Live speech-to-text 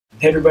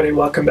Hey everybody,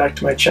 welcome back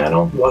to my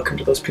channel. Welcome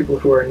to those people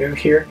who are new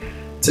here.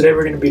 Today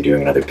we're going to be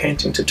doing another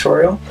painting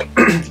tutorial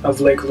of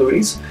Lake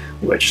Louise,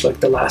 which, like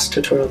the last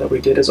tutorial that we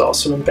did, is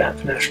also in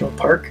Banff National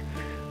Park.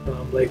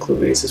 Lake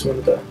Louise is one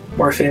of the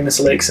more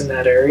famous lakes in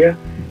that area.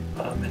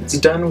 And it's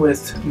done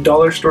with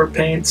dollar store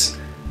paints,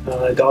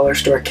 dollar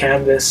store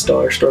canvas,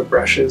 dollar store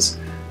brushes,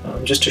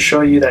 just to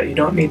show you that you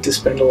don't need to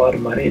spend a lot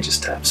of money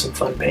just to have some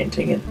fun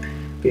painting and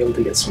be able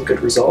to get some good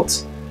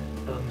results.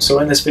 So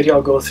in this video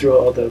I'll go through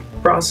all the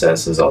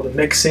processes, all the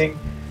mixing,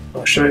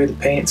 I'll show you the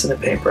paints and the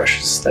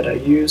paintbrushes that I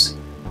use,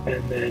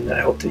 and then I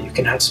hope that you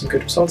can have some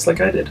good results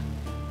like I did.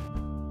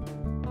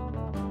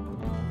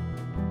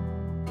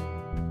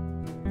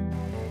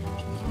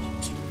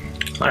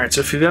 Alright, so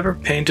if you've ever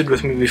painted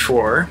with me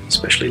before,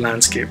 especially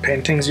landscape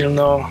paintings, you'll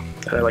know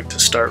that I like to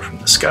start from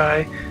the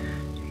sky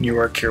and you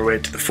work your way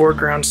to the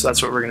foreground, so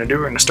that's what we're going to do.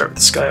 We're going to start with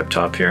the sky up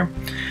top here.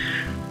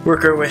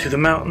 Work our way through the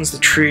mountains, the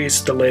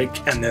trees, the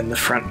lake, and then the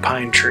front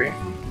pine tree.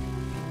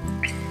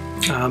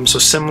 So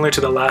similar to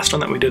the last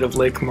one that we did of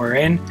Lake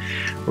Moraine,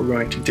 we're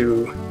going to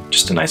do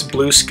just a nice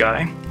blue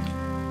sky.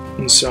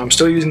 And so I'm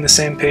still using the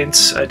same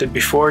paints I did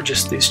before,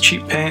 just these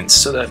cheap paints,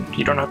 so that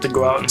you don't have to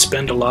go out and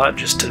spend a lot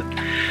just to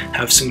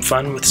have some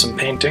fun with some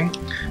painting.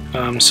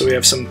 So we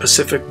have some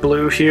Pacific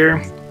blue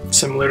here,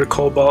 similar to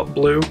cobalt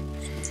blue,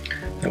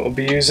 that we'll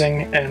be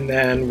using, and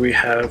then we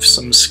have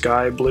some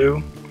sky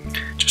blue,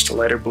 just a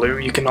lighter blue.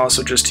 You can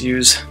also just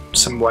use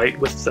some white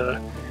with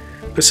the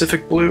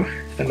Pacific blue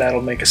and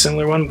that'll make a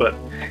similar one, but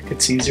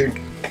it's easier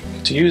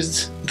to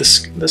use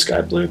the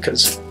sky blue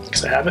because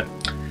I have it.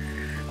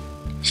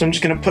 So I'm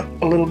just going to put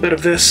a little bit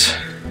of this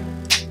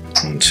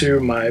into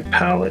my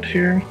palette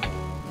here,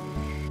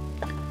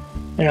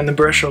 and the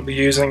brush I'll be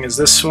using is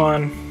this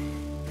one.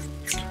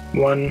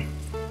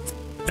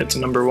 It's a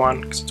number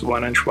 1 because it's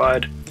 1 inch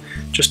wide,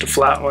 just a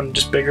flat one,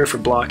 just bigger for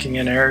blocking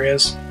in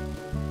areas.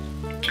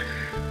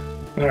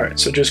 Alright,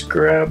 so just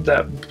grab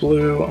that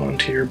blue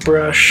onto your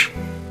brush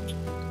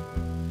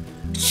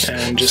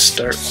and just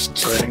start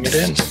putting it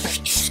in.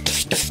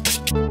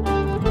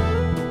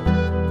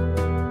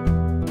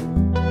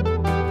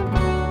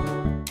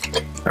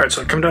 Alright,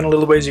 so I've come down a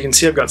little ways. You can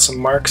see I've got some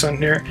marks on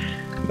here.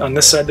 On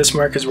this side, this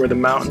mark is where the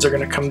mountains are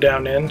going to come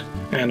down in,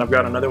 and I've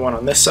got another one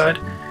on this side.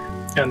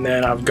 And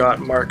then I've got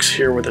marks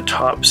here where the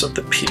tops of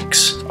the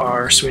peaks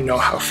are, so we know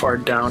how far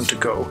down to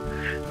go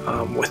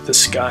with the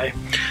sky.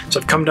 So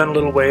I've come down a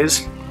little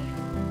ways.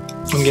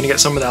 I'm going to get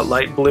some of that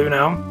light blue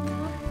now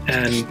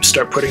and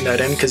start putting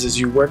that in, because as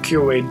you work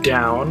your way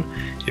down,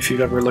 if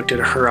you've ever looked at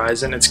a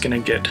horizon, it's going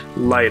to get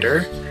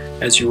lighter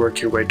as you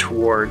work your way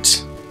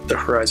towards the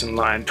horizon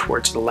line,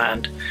 towards the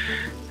land.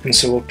 And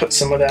so we'll put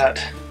some of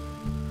that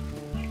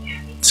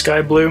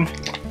sky blue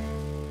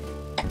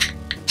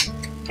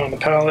on the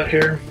palette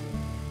here.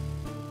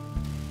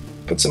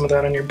 Put some of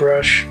that on your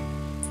brush.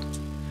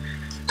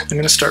 I'm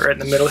going to start right in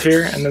the middle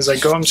here, and as I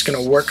go I'm just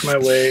going to work my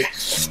way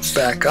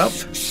back up,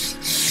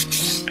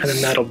 and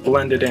then that'll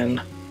blend it in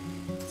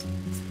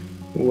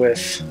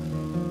with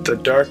the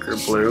darker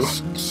blue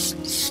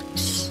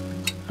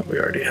that we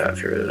already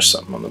have here. There's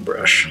something on the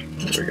brush.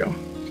 There we go.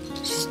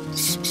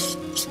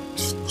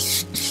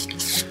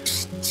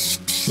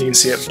 You can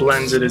see it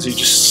blends it as you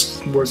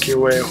just work your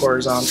way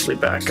horizontally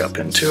back up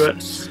into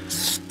it.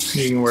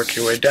 You can work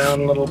your way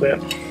down a little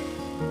bit.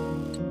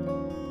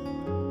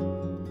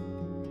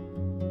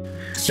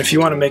 If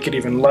you want to make it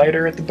even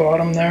lighter at the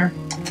bottom there,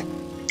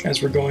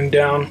 as we're going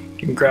down,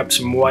 you can grab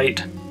some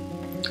white.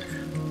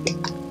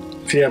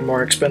 If you have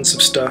more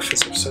expensive stuff,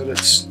 as I said,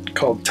 it's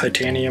called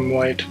titanium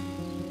white.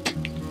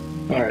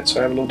 Alright, so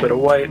I have a little bit of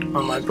white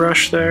on my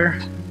brush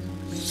there.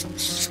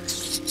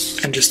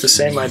 And just the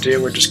same idea,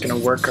 we're just going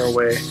to work our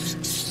way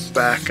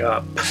back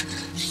up.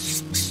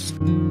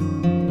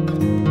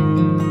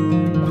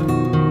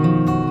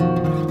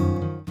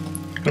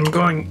 I'm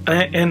going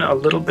in a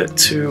little bit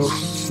to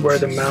where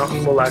the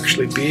mountain will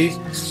actually be,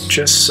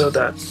 just so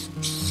that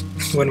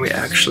when we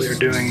actually are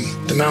doing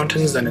the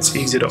mountains, then it's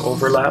easy to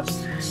overlap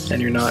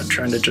and you're not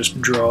trying to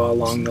just draw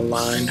along the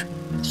line,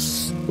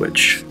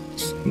 which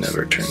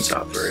never turns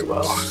out very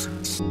well.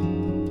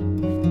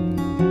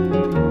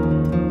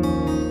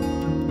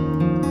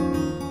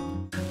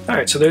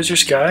 Alright, so there's your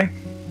sky.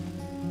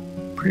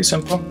 Pretty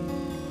simple.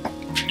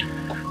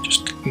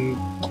 Just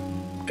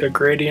a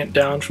gradient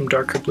down from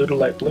darker blue to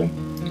light blue.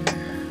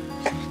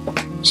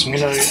 So I'm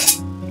going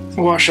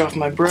to wash off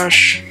my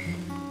brush.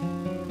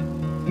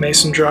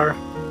 Mason jar,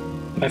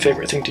 my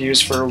favorite thing to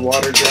use for a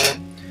water jar,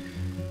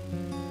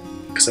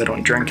 because I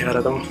don't drink out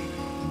of them.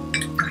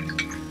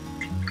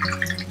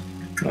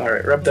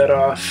 Alright, rub that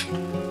off.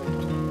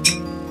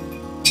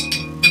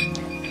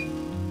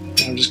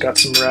 I've just got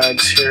some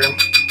rags here.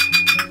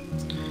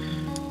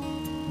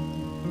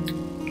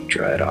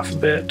 Dry it off a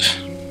bit.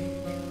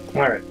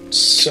 Alright,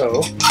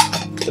 so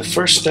the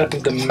first step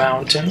of the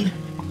mountain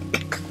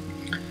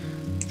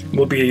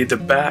will be the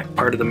back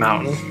part of the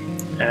mountain,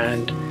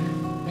 and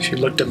if you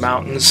looked at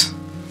mountains,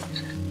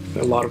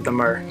 a lot of them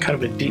are kind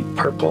of a deep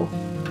purple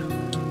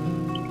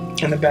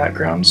in the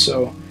background,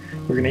 so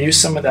We're going to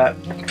use some of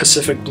that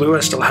Pacific blue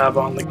I still have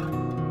on the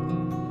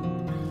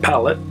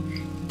palette.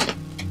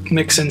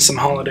 Mix in some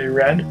holiday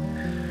red.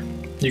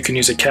 You can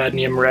use a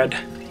cadmium red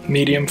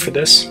medium for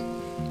this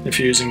if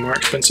you're using more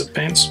expensive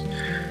paints.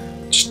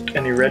 Just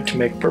any red to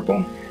make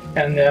purple.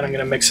 And then I'm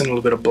going to mix in a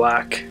little bit of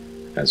black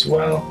as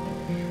well.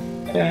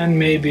 And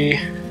maybe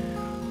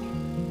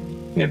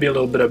a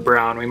little bit of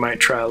brown. We might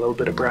try a little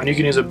bit of brown. You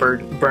can use a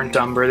burnt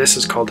umber. This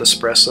is called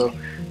espresso.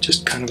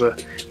 Just kind of a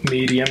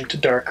medium to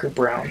darker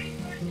brown.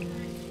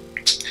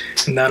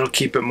 And that'll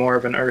keep it more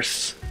of an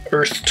earth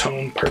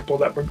tone purple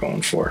that we're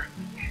going for.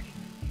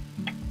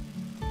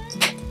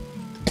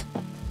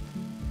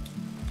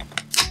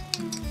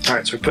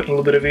 Alright, so we're putting a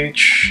little bit of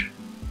each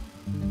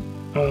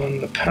on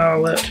the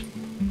palette.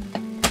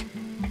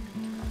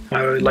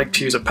 I would like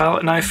to use a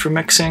palette knife for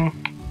mixing.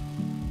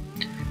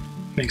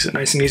 Makes it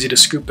nice and easy to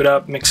scoop it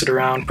up, mix it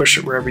around, push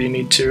it wherever you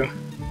need to.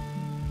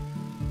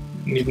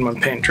 And even when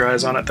paint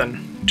dries on it,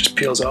 then it just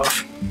peels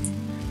off.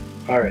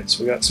 Alright,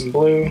 so we got some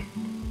blue.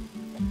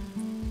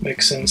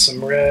 Mix in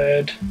some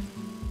red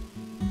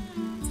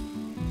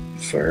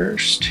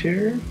first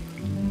here.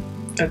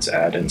 Let's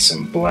add in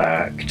some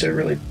black to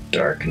really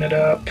darken it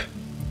up.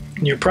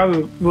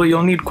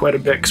 You'll need quite a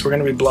bit because we're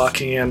going to be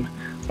blocking in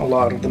a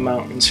lot of the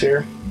mountains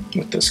here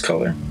with this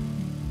color.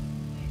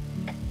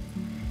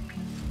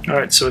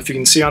 Alright, so if you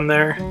can see on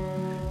there, a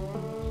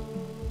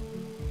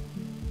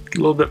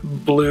little bit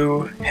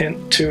blue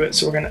hint to it,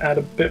 so we're going to add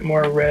a bit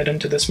more red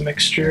into this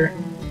mixture.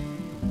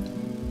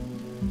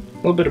 A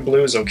little bit of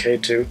blue is okay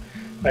too.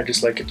 I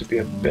just like it to be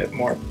a bit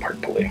more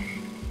purpley.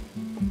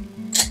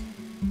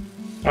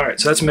 Alright,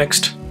 so that's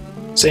mixed.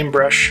 Same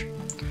brush.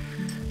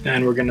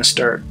 And we're going to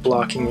start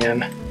blocking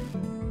in.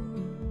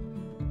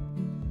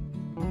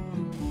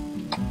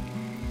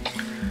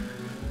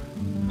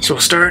 So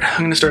I'm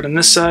going to start on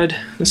this side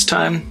this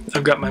time.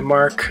 I've got my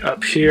mark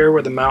up here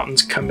where the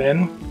mountains come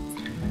in.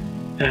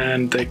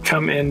 And they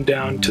come in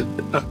down to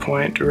a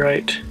point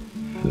right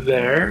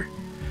there.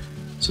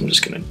 So I'm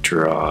just going to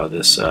draw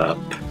this up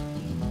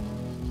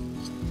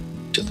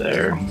to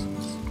there.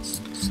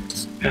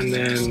 And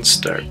then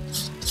start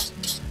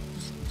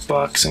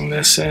boxing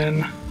this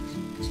in.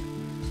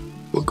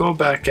 We'll go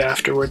back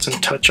afterwards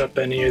and touch up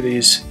any of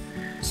these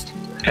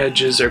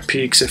edges or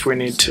peaks if we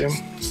need to.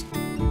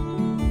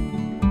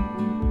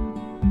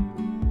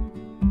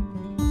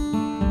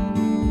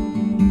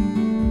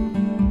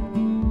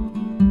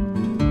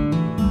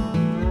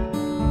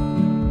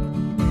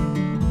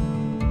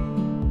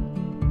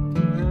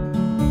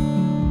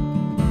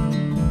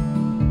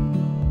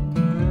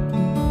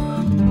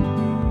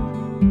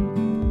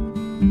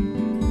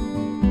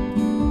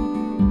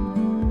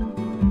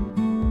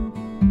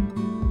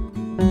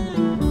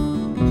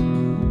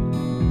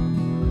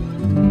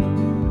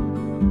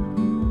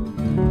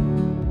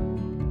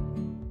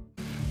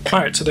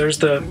 Alright, so there's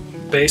the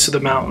base of the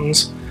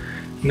mountains.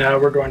 Now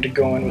we're going to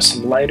go in with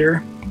some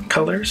lighter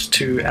colors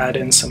to add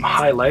in some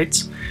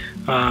highlights.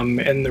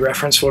 In the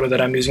reference photo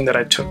that I'm using that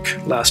I took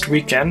last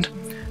weekend,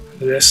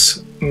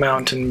 this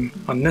mountain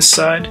on this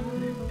side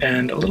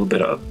and a little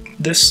bit of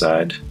this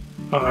side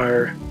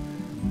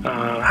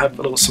have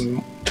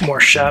some more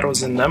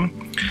shadows in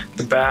them.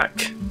 The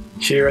back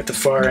here at the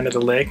far end of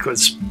the lake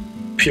was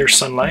pure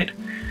sunlight,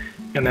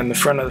 and then the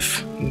front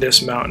of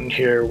this mountain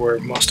here, where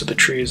most of the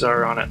trees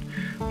are on it,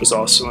 was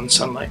also in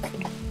sunlight.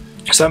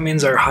 So that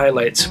means our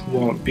highlights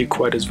won't be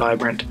quite as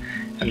vibrant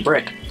and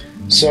bright.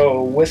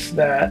 So with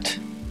that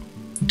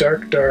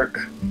dark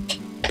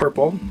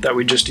purple that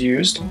we just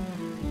used,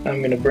 I'm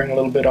going to bring a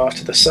little bit off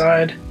to the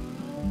side,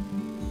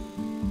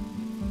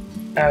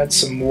 add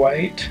some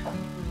white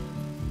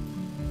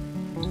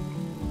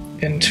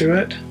into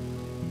it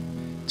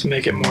to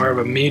make it more of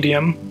a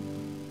medium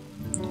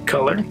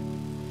color.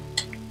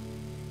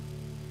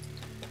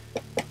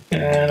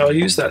 And I'll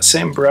use that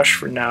same brush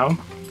for now.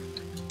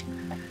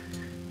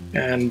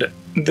 And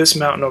this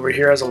mountain over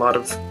here has a lot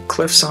of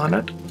cliffs on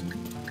it.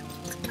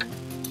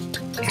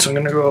 So I'm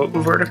going to go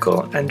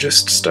vertical and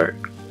just start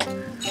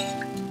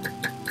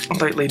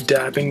lightly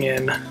dabbing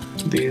in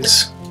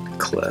these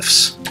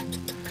cliffs,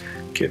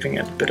 giving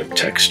it a bit of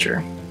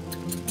texture.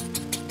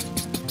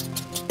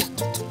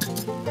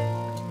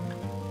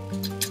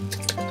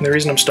 And the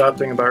reason I'm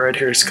stopping about right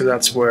here is because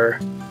that's where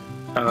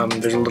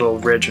there's a little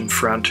ridge in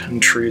front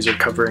and trees are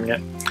covering it,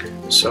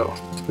 so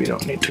we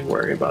don't need to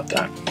worry about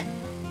that.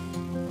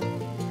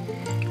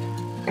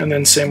 And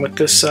then same with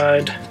this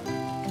side.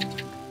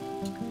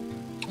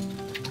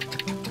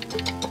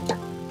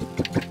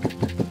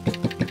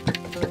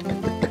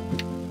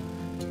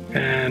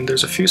 And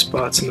there's a few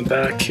spots in the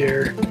back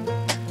here.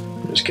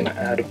 I'm just going to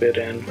add a bit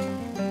in,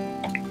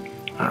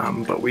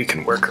 but we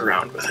can work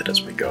around with it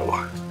as we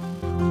go.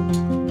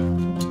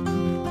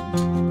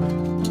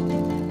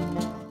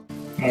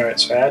 Alright,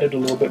 so I added a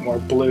little bit more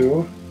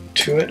blue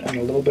to it and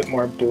a little bit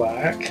more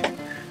black.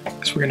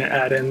 So we're going to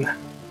add in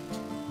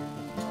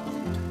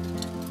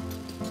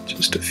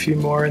just a few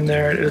more in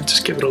there. It'll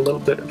just give it a little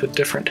bit of a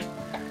different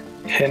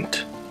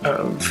hint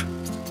of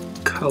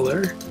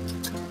color,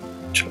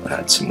 which will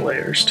add some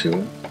layers to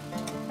it.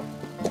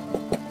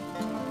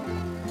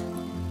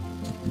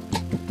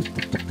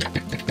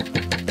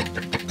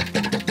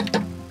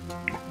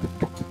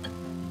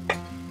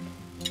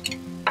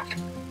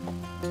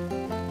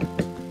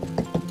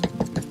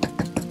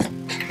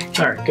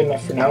 Alright, good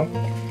enough for now.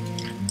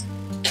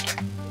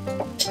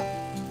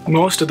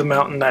 Most of the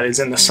mountain that is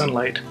in the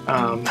sunlight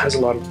has a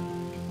lot of,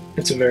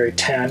 it's a very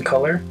tan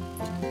color.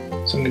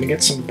 So I'm going to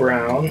get some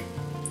brown,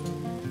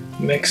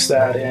 mix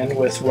that in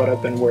with what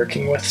I've been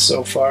working with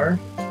so far.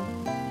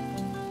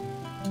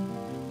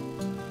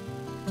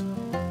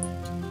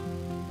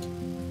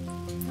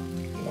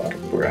 A lot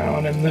of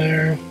brown in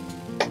there.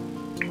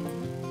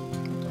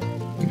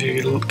 If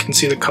you can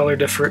see the color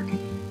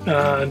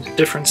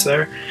difference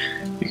there,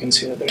 you can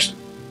see that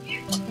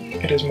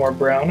it is more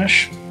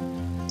brownish.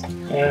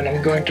 And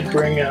I'm going to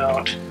bring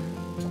out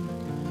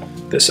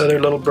this other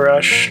little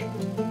brush,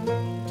 and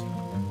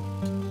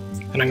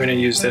I'm going to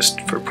use this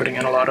for putting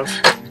in a lot of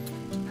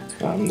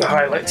the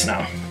highlights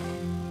now.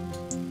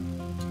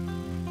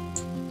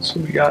 So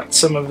we got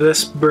some of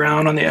this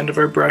brown on the end of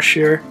our brush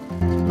here.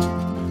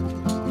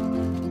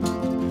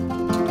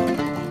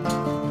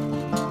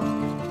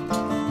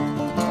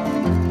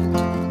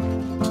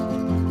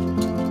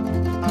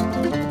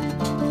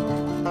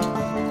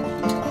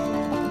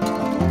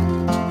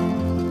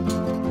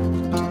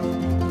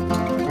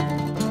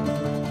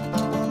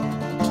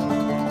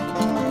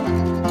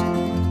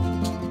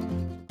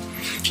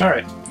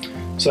 Alright,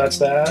 so that's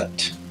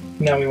that.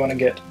 Now we want to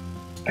get,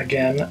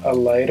 again, a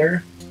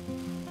lighter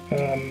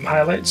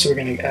highlight, so we're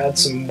going to add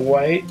some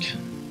white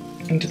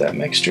into that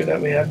mixture that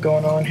we have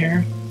going on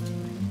here.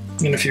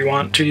 And if you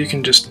want to, you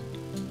can just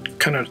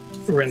kind of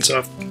rinse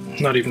off,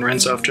 not even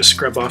rinse off, just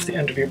scrub off the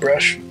end of your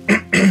brush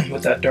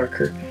with that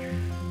darker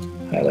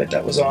highlight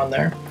that was on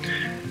there.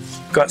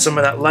 Got some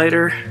of that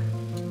lighter,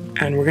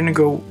 and we're going to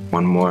go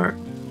one more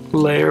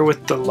layer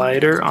with the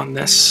lighter on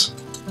this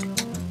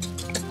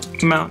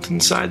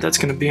mountainside that's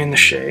going to be in the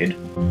shade.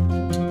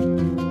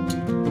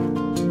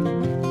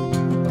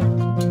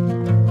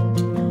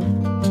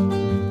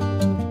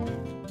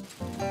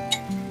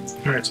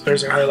 Alright, so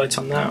there's our highlights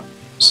on that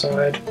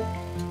side.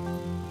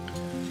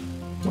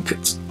 We'll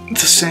put the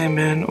same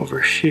in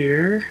over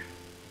here.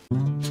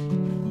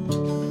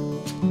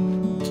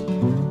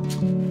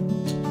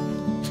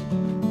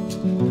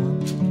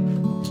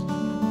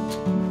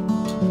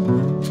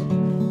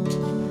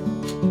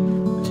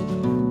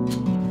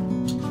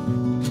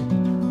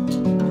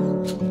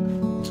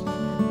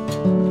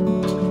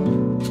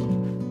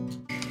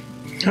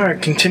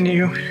 Alright,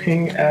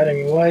 continuing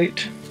adding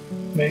white,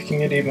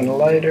 making it even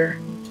lighter.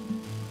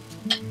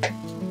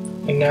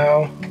 And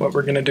now what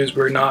we're going to do is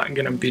we're not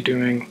going to be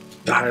doing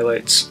the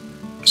highlights,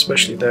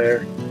 especially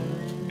there,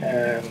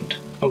 and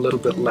a little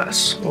bit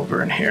less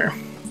over in here.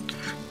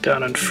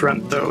 Down in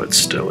front though, it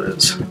still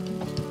is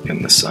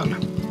in the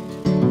sun.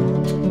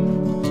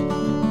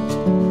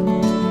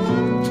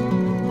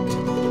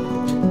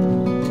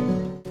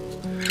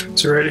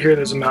 So right here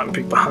there's a mountain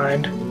peak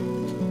behind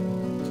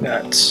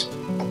that's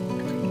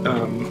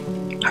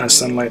has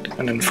sunlight,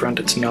 and in front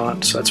it's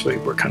not, so that's why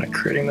we're kind of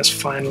creating this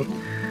fine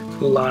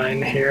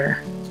line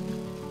here.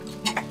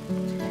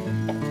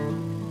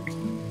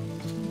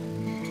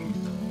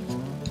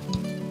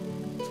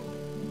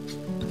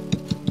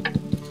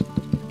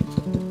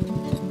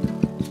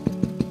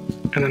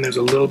 And then there's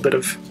a little bit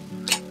of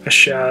a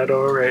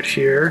shadow right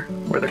here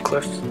where the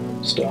cliff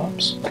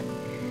stops,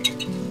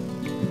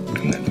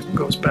 and then it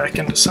goes back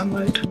into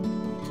sunlight.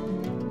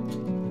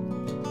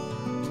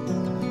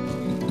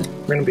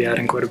 We're going to be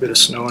adding quite a bit of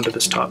snow into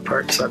this top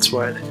part, so that's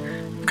why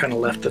I've kind of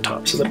left the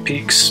tops of the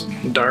peaks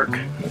dark.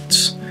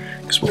 That's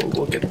because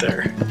we'll get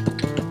there.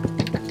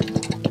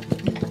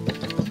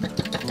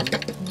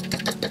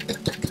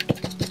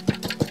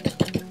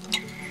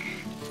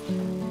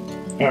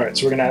 Alright,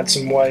 so we're going to add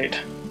some white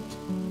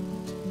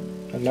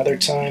another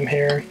time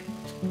here.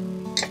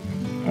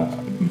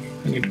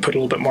 I need to put a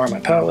little bit more on my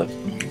palette.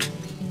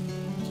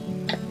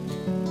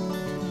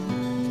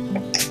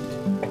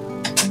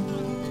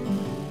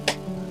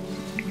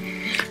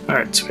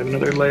 Alright, so we have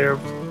another layer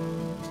of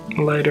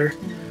lighter.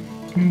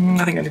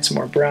 I think I need some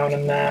more brown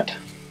in that.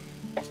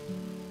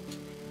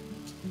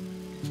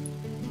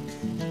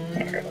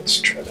 Alright,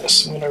 let's try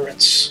this. I'm going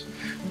to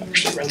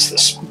actually rinse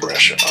this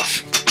brush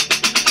off.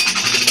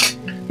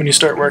 When you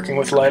start working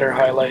with lighter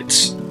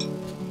highlights,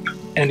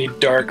 any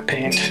dark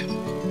paint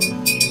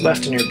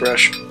left in your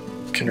brush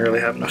can really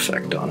have an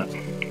effect on it.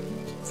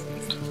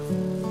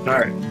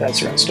 Alright,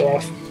 that's rinsed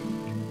off.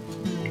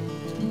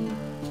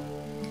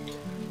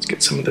 Let's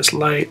get some of this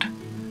light,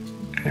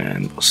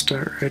 and we'll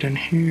start right in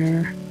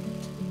here.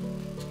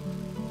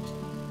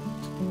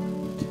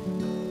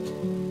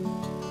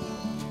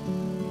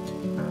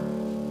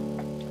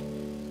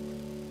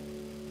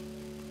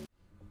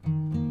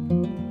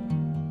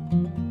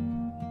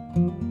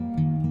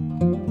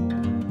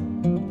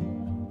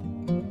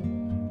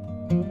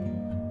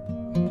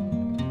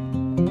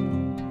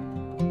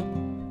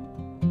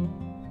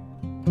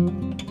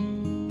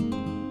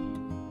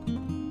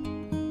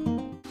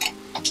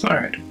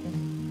 Alright,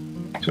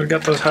 so we've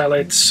got those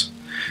highlights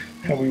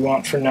that we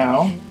want for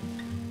now.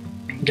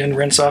 Again,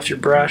 rinse off your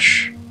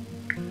brush,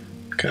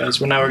 because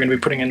now we're going to be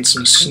putting in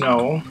some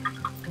snow,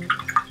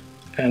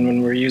 and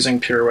when we're using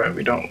pure white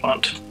we don't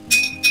want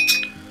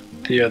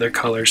the other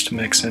colors to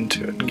mix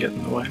into it and get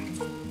in the way.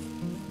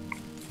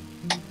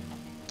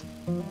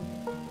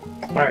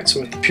 Alright,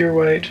 so with the pure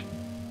white,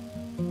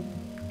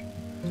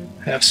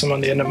 I have some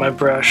on the end of my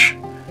brush.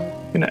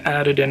 I'm going to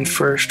add it in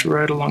first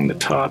right along the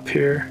top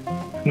here.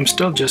 And I'm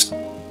still just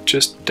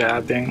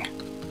dabbing.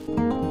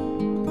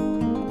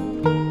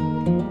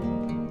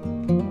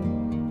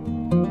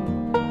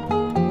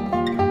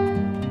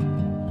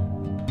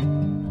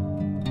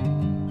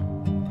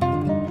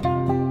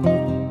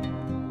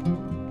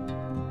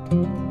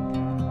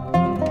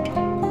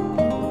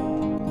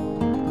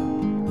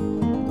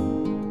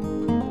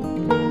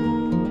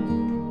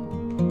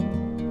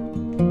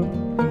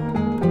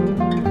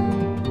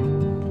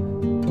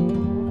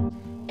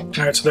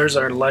 Alright, so there's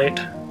our light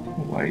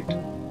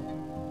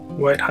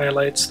white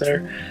highlights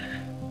there.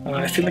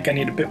 I feel like I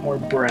need a bit more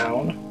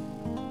brown.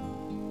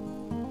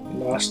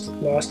 Lost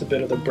a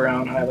bit of the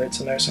brown highlights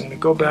in there, so I'm going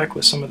to go back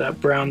with some of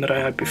that brown that I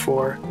had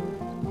before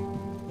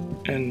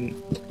and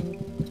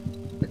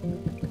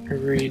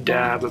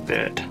re-dab a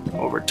bit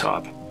over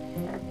top.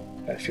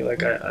 I feel like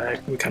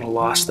we kind of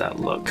lost that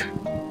look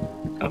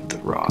of the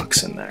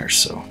rocks in there,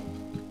 so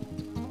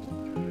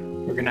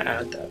we're going to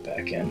add that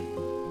back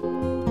in.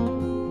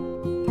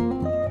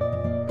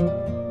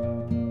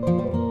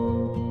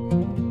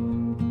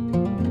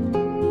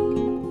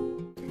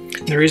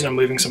 The reason I'm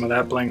leaving some of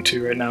that blank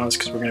too right now is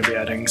because we're going to be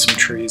adding some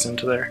trees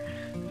into there,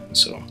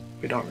 so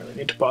we don't really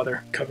need to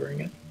bother covering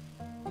it.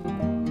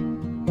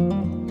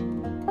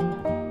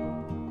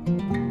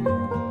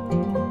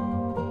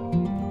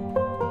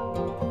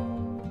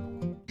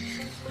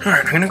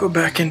 Alright, I'm going to go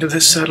back into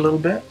this set a little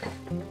bit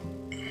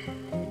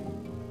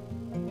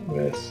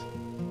with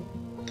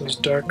those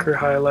darker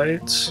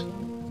highlights.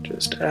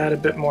 Just add a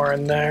bit more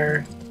in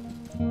there.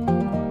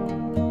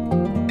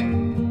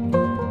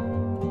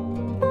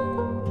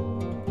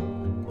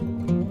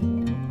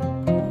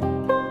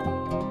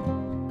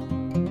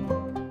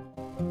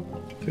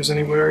 If there's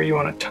anywhere you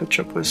want to touch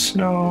up with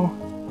snow,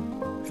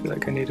 I feel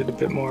like I needed a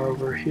bit more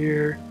over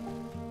here.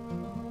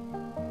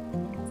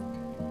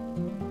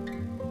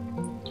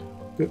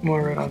 A bit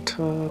more right on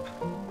top.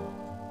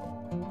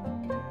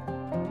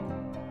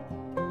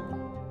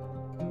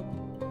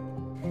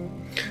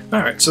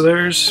 Alright, so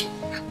there's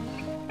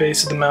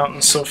base of the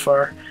mountain so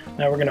far.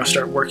 Now we're going to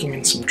start working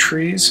in some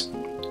trees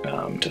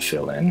to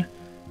fill in.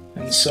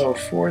 And so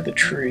for the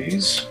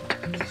trees,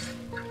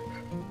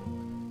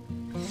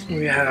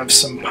 we have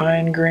some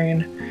pine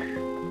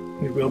green.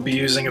 We will be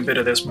using a bit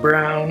of this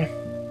brown.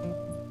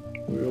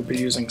 We will be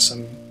using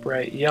some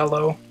bright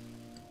yellow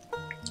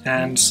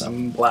and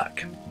some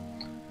black.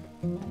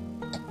 So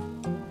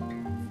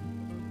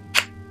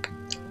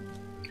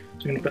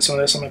I'm going to put some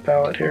of this on my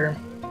palette here.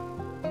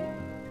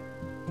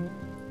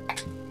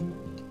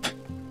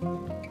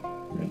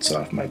 Rinse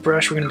off my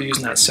brush. We're going to be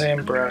using that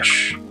same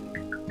brush.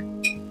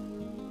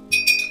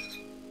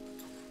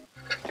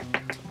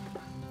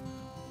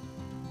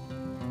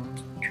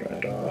 Dry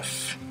it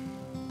off.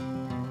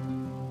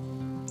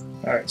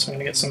 Alright, so I'm going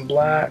to get some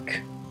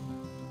black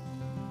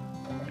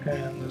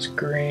and this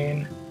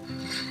green.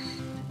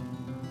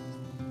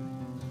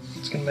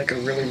 It's going to make a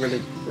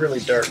really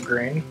dark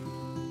green.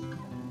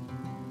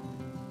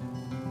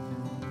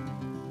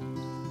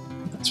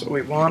 That's what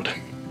we want.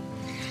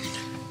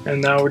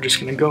 And now we're just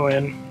going to go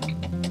in.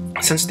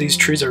 Since these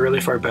trees are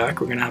really far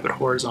back, we're going to have it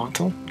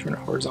horizontal. Turn it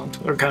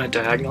horizontal, or kind of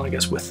diagonal, I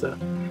guess, with the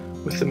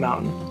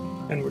mountain.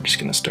 And we're just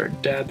going to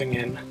start dabbing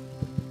in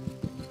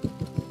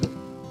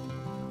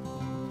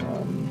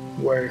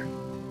where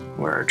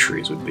our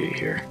trees would be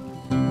here.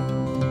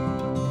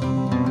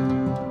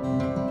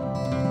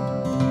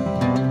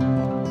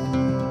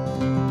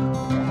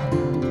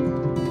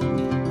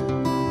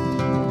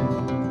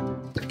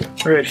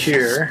 Right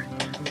here,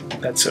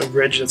 that's a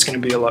ridge that's going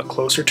to be a lot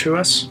closer to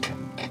us.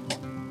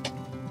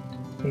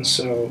 And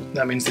so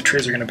that means the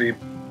trees are going to be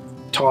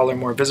taller,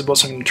 more visible,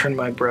 so I'm going to turn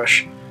my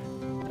brush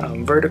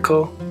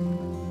vertical.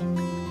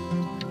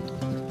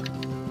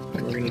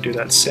 And we're going to do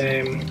that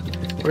same.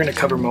 We're going to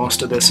cover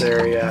most of this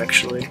area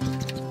actually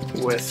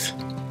with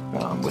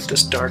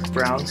this dark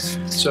brown.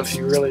 So if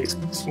you really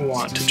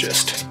want to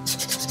just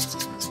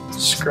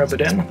scrub it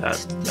in,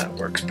 that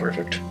works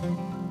perfect.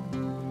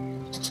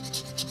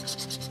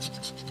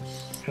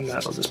 And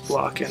that'll just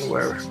block in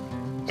where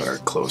our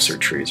closer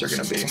trees are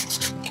going to be.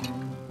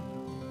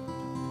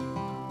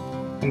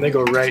 And they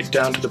go right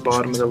down to the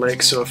bottom of the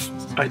lake, so if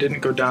I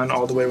didn't go down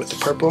all the way with the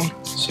purple,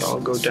 so I'll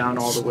go down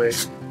all the way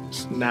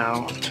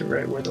now to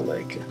right where the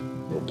lake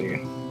will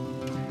be.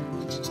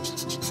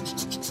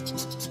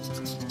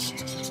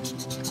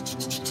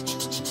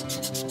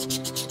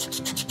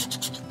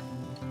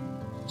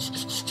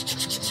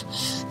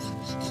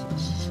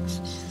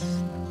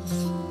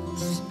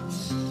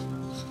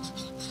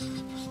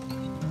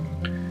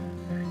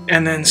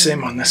 And then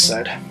same on this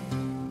side.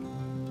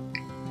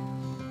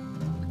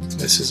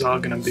 This is all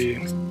going to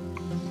be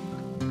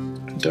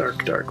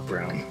dark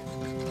brown,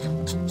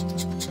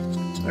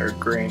 or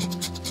green.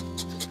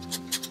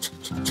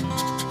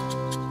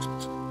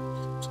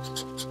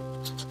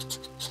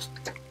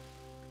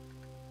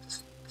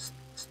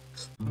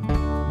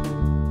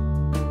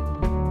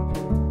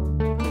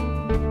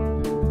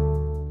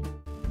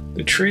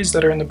 The trees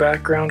that are in the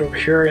background over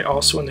here are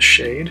also in the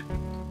shade,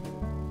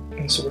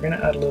 and so we're going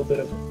to add a little bit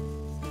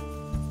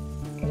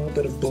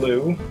of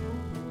blue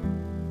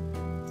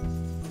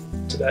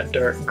to that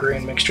dark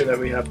green mixture that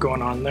we have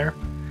going on there,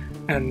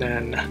 and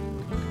then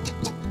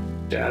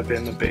dab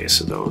in the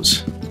base of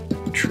those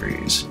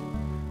trees. A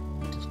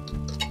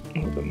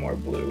little bit more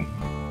blue.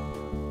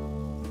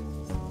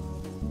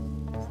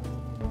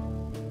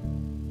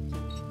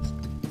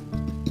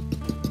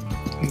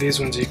 And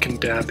these ones you can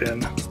dab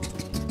in.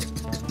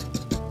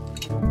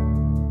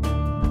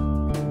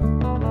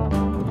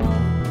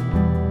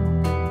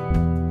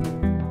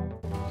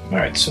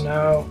 Alright, so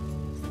now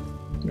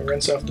I'm going to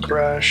rinse off the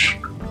brush.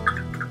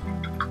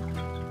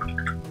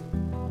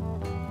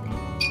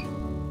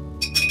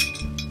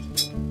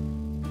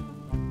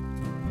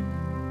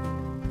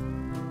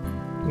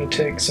 I'm going to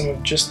take some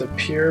of just the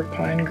pure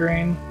pine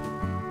grain,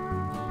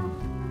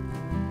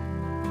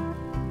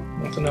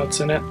 nothing else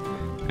in it,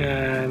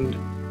 and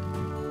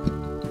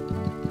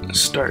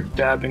start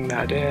dabbing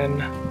that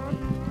in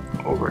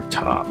over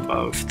top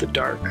of the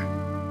darker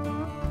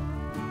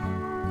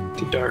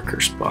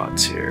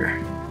spots here.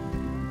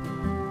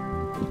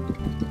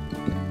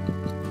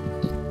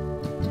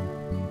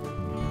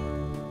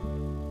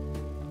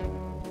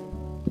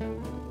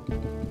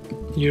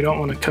 You don't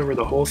want to cover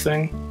the whole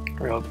thing,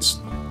 or else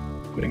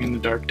putting in the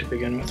dark to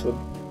begin with would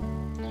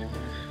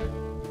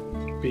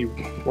be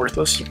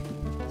worthless.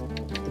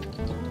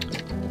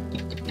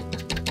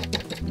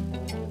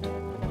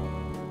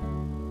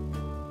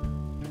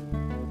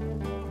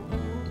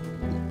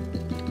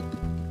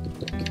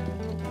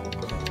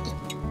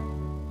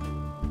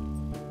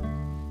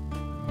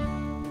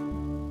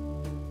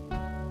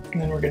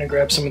 And then we're going to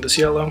grab some of this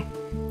yellow.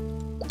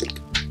 Put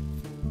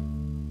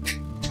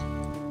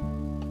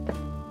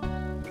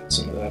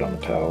some of that on the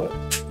palette.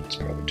 It's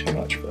probably too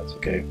much, but that's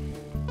okay.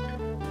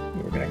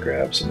 And we're going to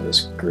grab some of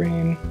this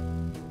green,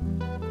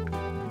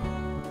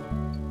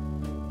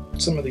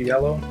 some of the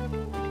yellow,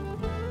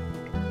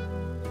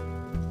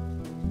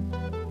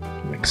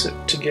 mix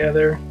it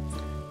together,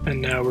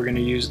 and now we're going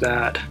to use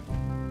that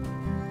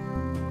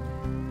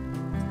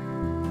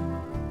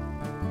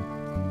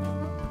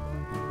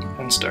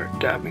and start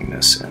dabbing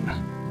this in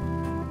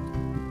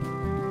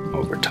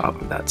over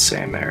top of that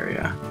same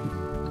area.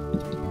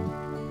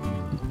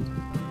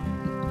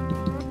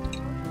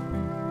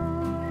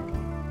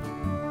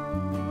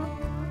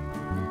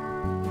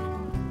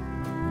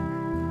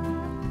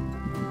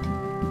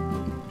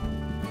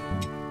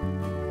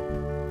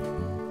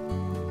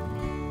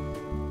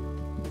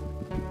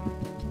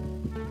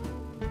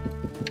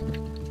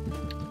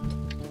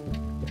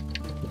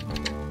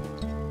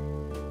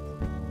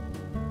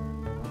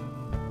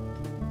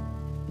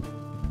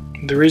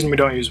 The reason we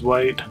don't use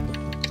white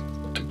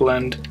to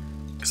blend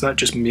is that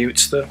just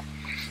mutes the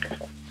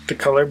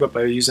color, but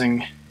by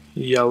using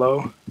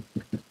yellow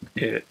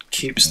it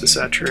keeps the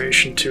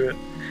saturation to it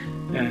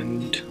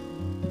and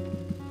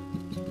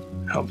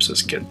helps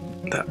us get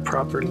that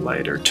proper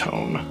lighter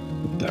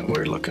tone that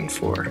we're looking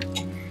for.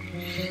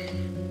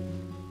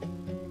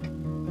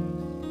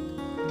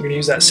 We're going to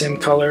use that same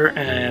color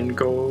and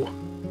go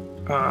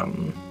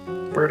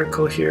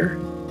vertical here.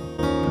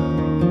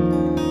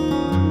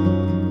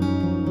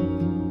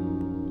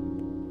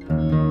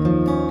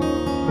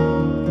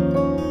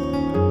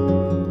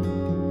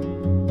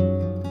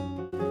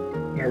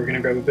 We're going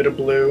to grab a bit of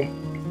blue.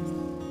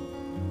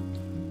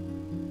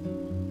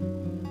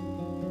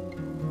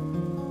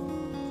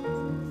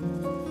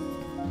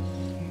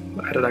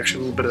 I added actually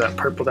a little bit of that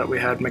purple that we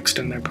had mixed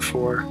in there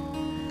before.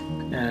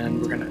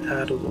 And we're going to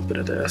add a little bit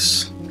of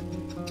this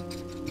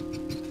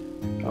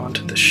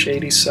onto the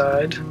shady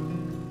side.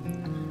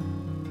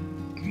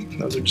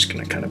 Those are just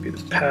going to kind of be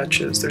the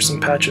patches. There's some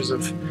patches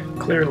of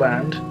clear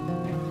land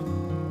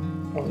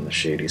on the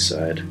shady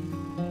side.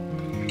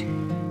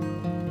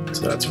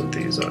 So that's what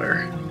these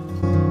are.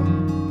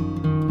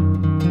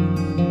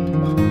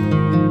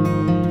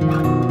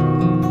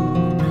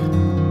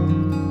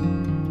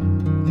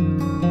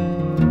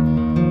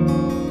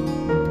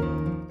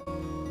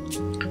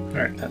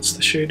 Alright, that's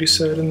the shady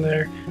side in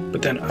there.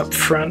 But then up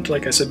front,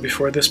 like I said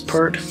before, this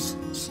part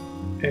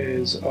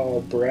is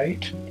all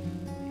bright.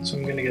 So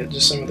I'm going to get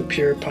just some of the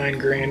pure pine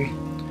green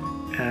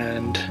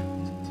and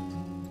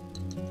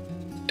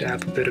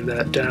dab a bit of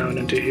that down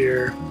into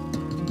here.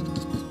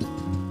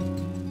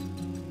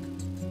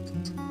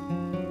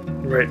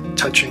 Right,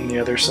 touching the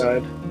other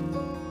side.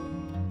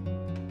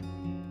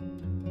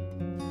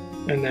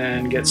 And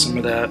then get some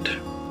of that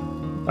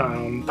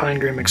pine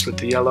green mixed with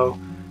the yellow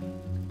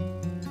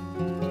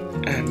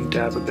and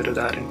dab a bit of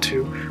that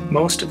into.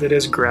 Most of it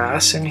is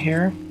grass in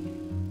here,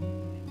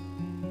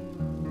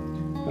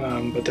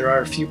 but there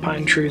are a few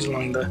pine trees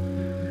along the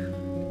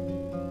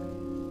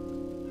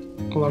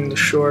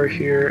shore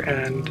here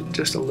and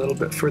just a little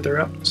bit further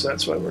up, so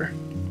that's why we're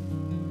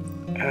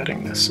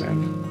adding this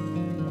in.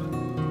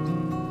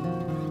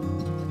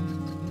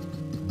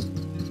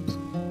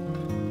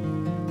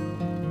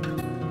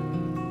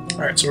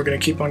 Alright, so we're going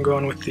to keep on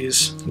going with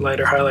these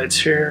lighter highlights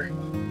here.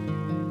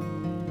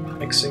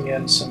 mixing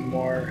in some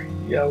more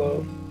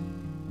yellow,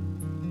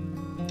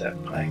 that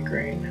pine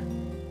green.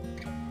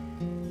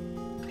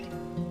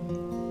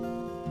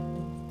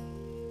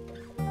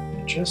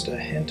 And just a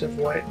hint of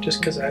white, just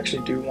because I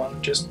actually do want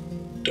to just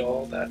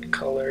dull that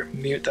color,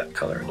 mute that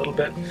color a little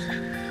bit.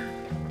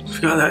 We've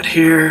got that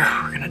here.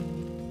 We're gonna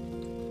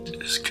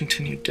just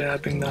continue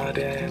dabbing that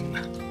in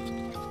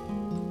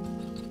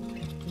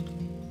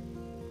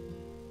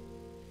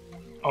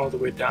all the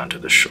way down to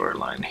the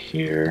shoreline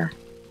here.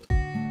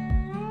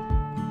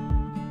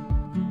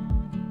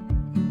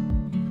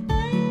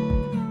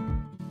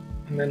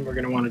 And then we're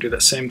going to want to do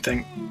that same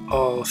thing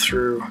all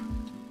through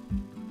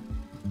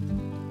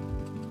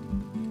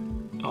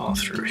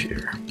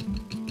here.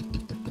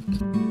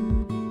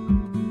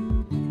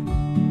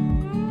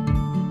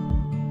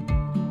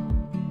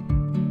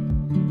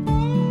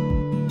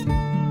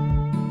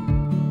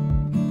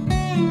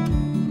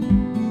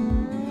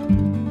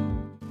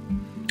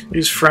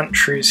 These front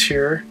trees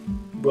here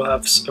will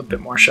have a bit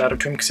more shadow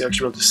to them because you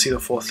actually be able to see the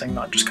full thing,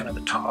 not just kind of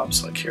the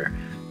tops like here.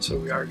 So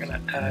we are going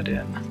to add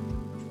in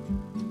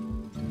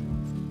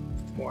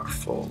more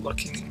full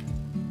looking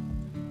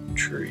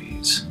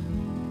trees,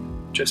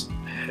 just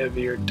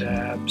heavier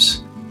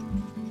dabs.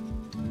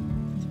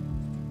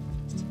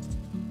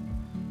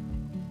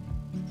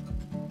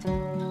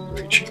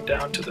 Reaching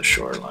down to the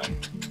shoreline.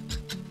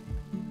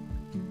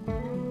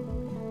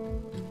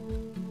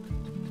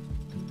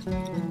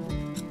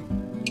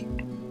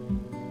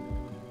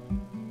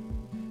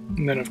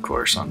 And then of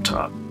course on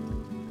top,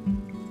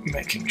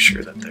 making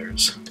sure that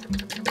there's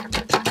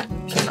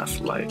enough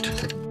light.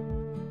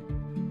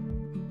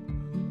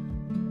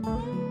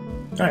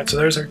 Alright, so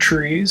there's our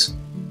trees.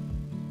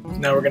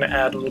 Now we're going to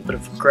add a little bit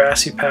of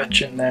grassy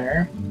patch in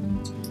there.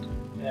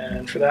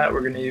 And for that we're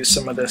going to use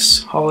some of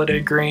this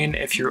holiday green.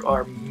 If you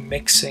are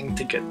mixing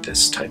to get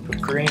this type of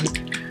green,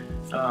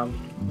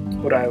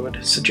 what I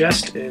would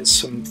suggest is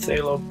some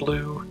phthalo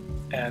blue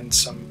and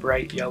some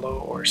bright yellow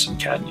or some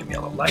cadmium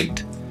yellow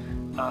light.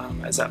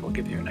 As that will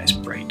give you a nice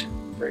bright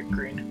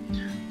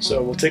green.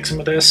 So we'll take some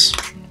of this,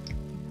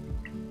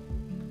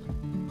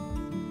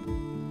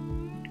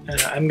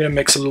 and I'm going to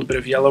mix a little bit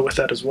of yellow with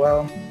that as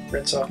well.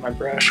 Rinse off my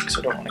brush because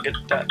I don't want to get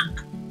that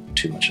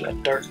too much of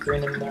that dark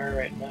green in there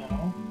right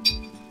now.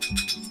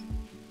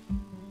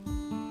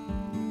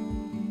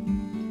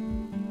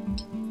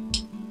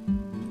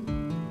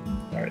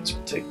 Alright, so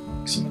we'll take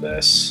some of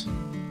this,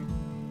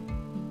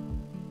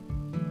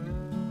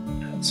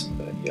 add some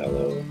of that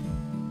yellow.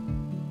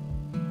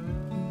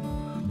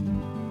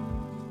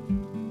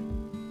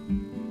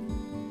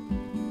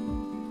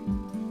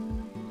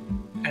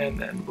 And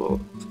then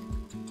we'll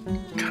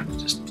kind of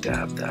just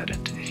dab that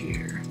into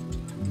here.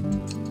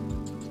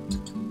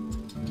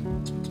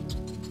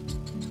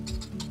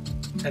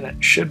 And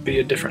it should be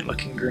a different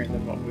looking green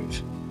than what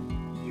we've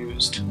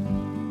used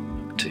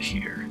up to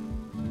here.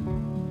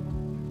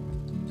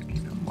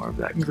 You know, more of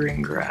that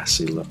green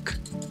grassy look.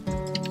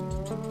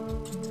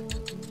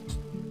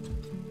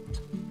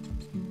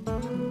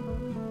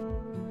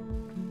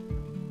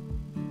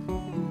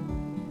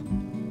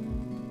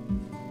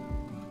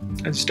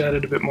 I just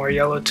added a bit more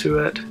yellow to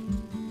it,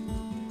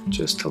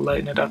 just to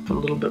lighten it up a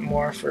little bit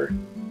more for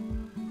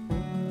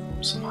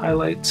some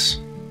highlights.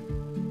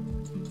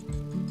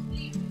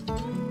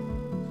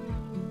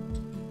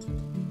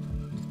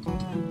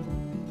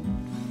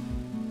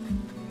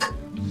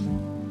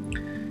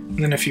 And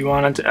then if you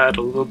wanted to add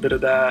a little bit of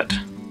that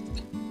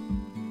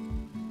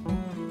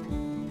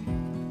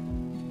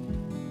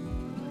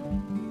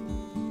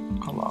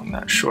along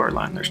that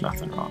shoreline, there's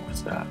nothing wrong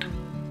with that.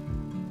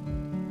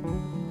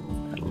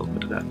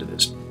 That into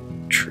this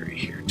tree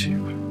here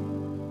too,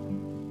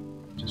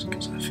 just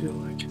because I feel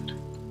like it.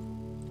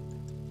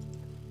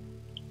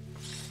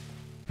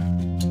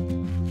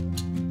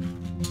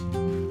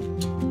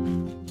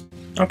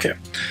 Okay,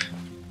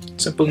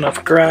 simple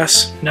enough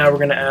grass. Now we're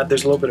going to add,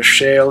 there's a little bit of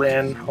shale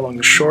in along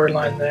the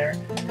shoreline there.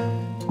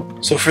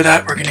 So for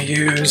that we're going to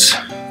use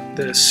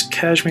this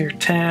cashmere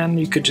tan.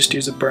 You could just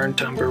use a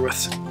burnt umber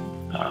with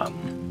a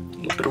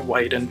little bit of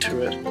white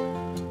into it.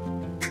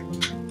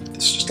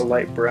 It's just a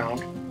light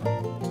brown.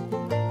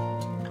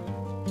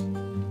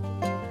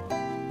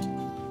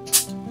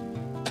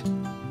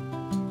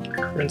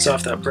 Rinse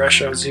off that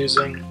brush I was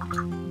using.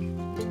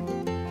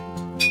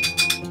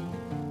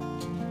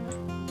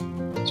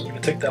 So we're going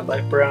to take that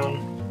light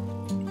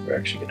brown. We're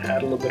actually going to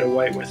add a little bit of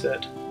white with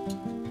it.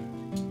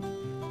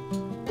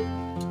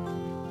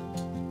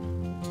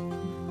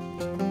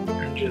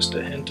 And just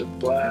a hint of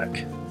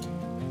black.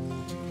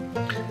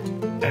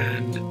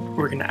 And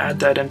we're going to add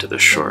that into the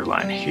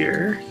shoreline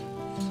here.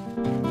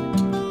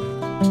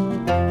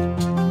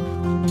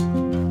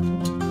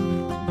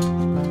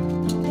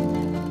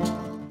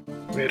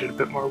 We added a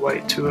bit more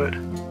white to it.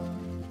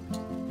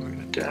 We're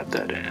going to dab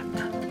that in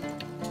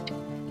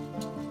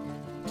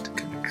to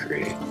kind of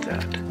create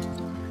that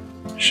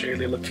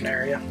shaly looking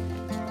area.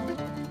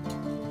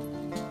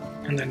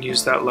 And then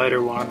use that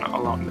lighter one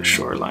along the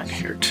shoreline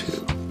here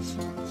too.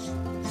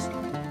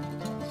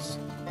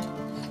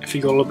 If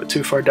you go a little bit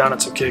too far down,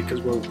 it's okay,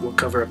 because we'll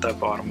cover up that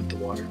bottom with the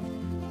water.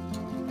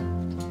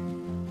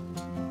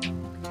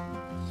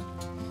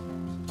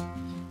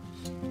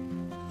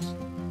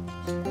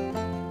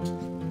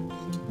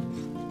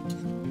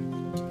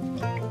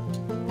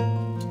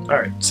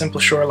 Alright, simple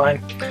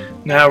shoreline.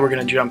 Now we're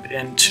going to jump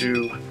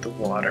into the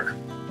water.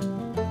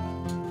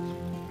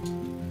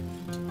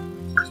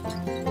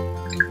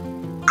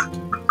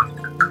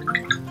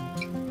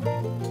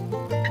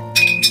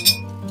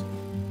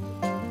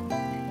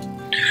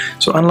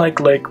 So unlike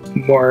Lake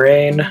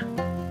Moraine, there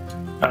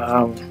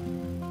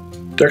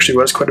actually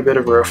was quite a bit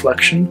of a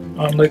reflection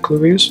on Lake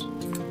Louise.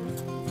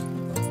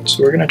 So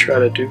we're going to try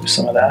to do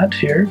some of that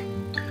here.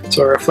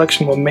 So our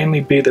reflection will mainly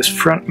be this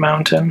front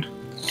mountain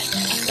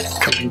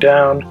coming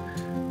down,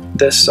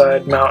 this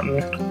side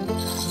mountain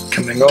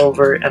coming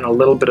over, and a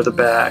little bit of the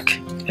back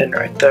in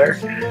right there.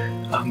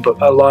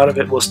 But a lot of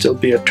it will still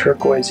be a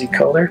turquoisey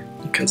color,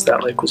 because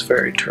that lake was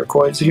very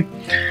turquoisey.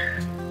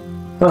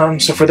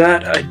 So for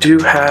that, I do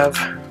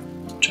have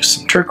just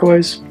some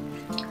turquoise.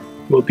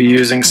 We'll be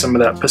using some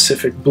of that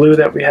Pacific blue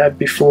that we had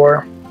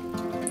before.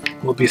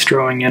 We'll be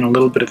throwing in a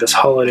little bit of this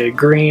holiday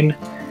green,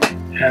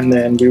 and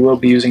then we will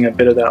be using a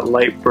bit of that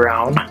light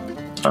brown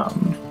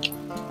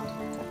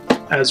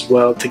as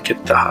well to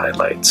get the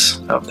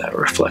highlights of that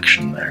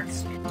reflection there.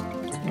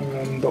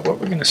 But what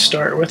we're going to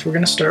start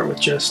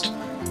with just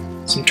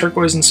some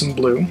turquoise and some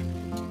blue.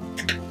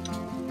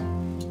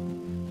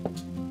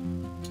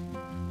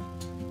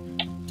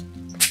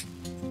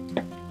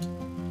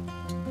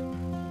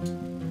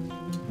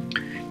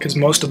 Because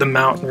most of the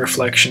mountain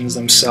reflections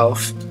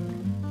themselves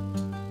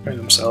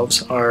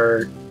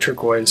are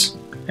turquoise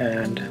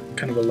and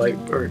kind of a light,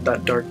 or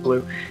that dark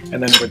blue,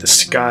 and then where the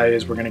sky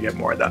is, we're going to get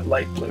more of that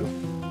light blue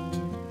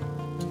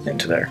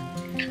into there.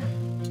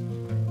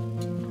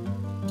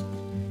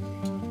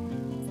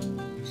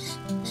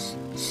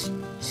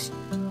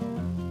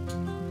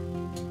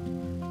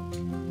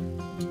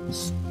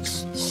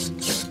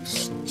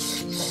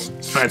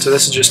 Alright, so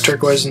this is just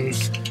turquoise and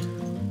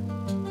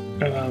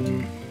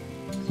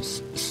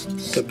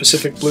the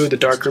Pacific blue, the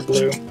darker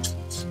blue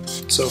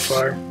so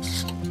far.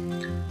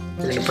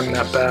 We're going to bring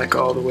that back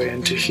all the way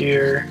into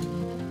here.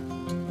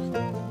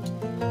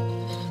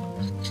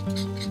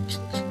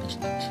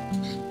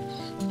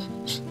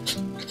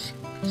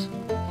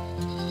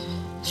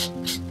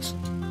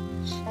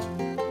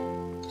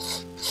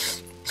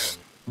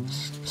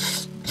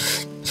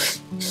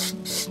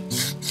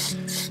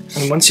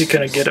 And once you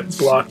kind of get it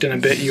blocked in a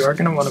bit, you are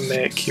going to want to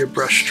make your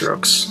brush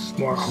strokes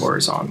more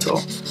horizontal,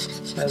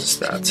 as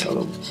that's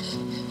how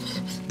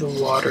the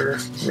water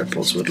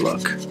ripples would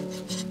look.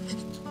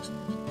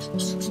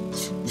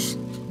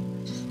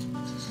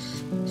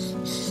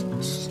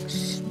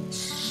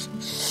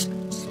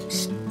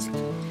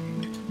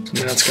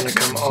 And that's going to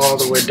come all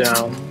the way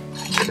down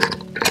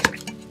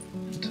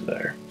to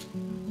there.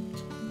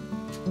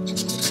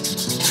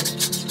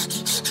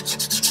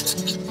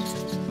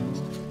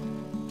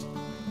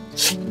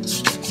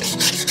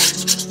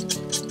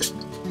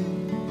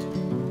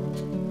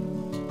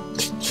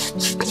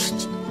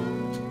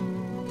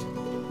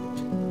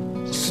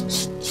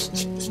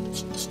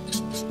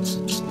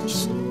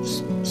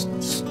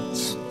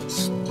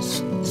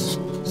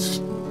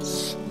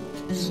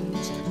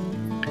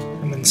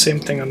 Same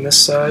thing on this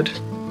side.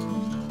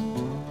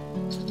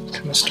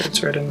 Kind of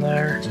starts right in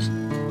there.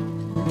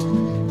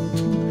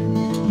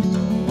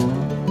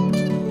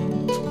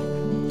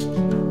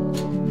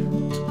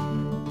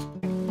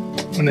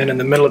 And then in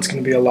the middle it's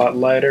going to be a lot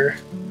lighter,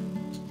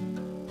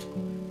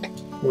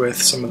 with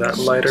some of that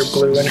lighter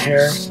blue in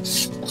here.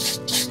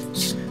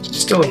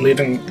 Still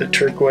leaving the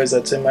turquoise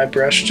that's in my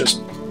brush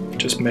just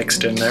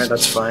mixed in there,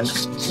 that's fine.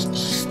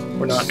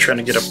 We're not trying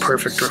to get a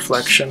perfect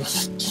reflection.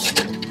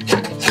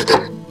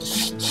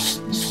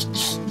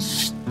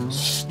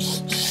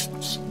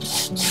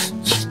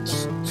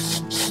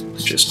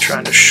 Just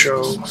trying to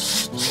show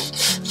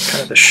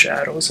kind of the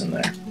shadows in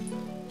there.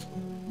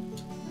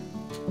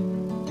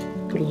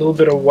 Put a little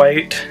bit of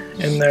white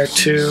in there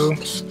too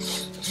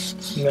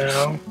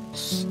now.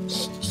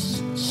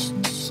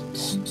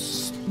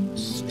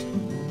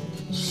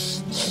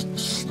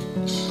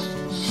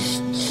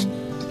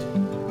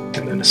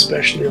 And then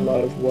especially a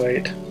lot of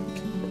white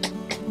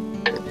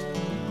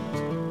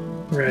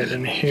right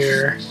in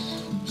here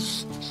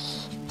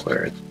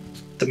where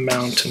the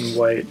mountain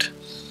white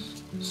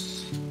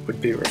would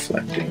be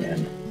reflecting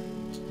in.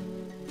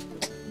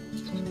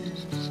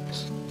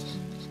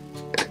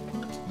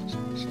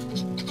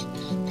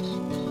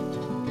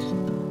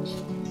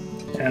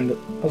 And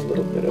a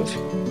little bit of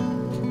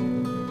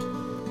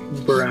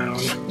brown.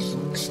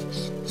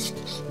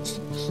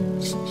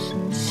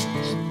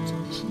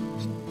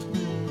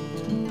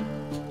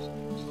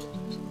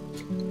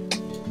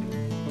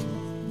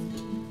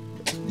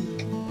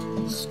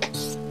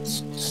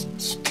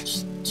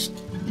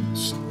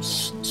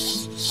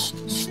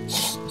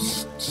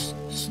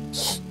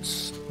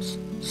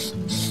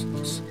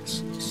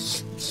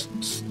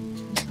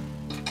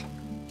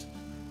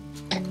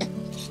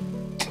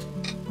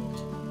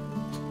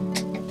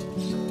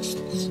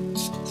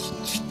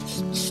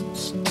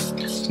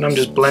 now I'm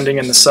just blending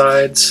in the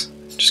sides,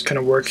 just kind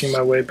of working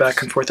my way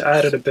back and forth. I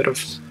added a bit of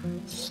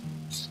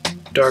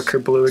darker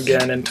blue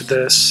again into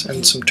this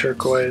and some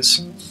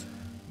turquoise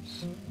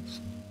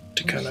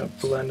to kind of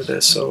blend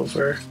this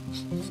over.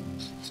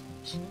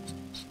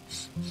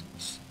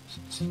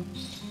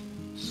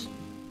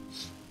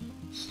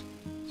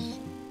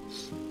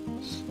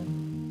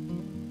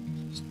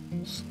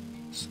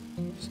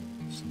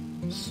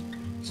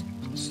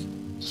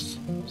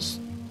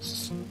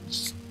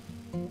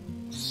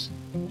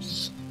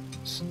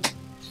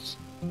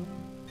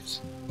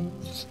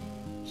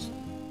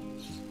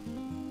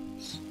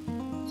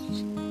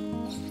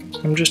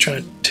 I'm just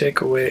trying to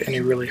take away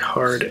any really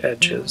hard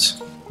edges.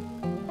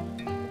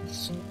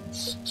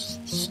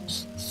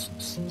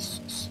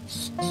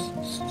 I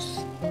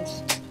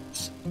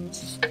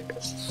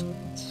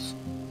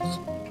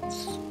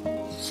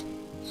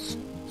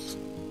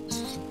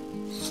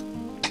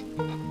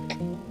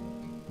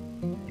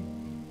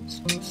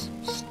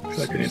feel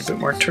like I need a bit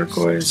more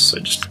turquoise, so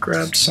I just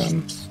grabbed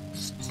some.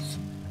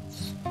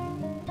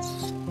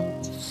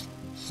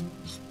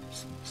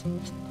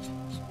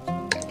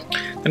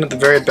 Then at the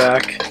very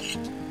back,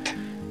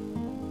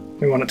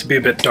 we want it to be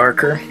a bit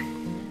darker,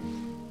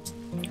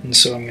 and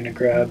so I'm going to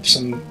grab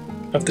some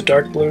of the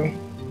dark blue.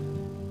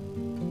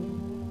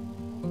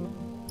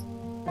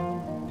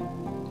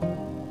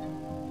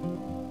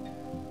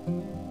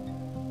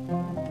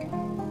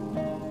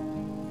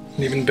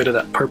 And even a bit of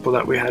that purple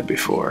that we had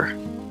before.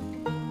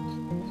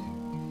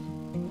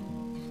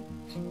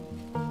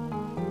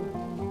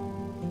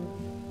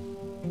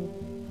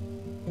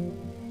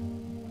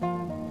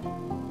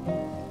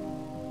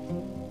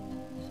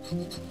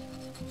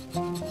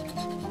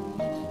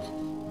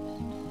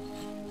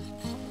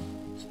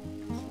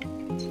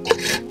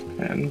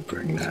 And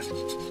bring that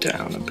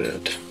down a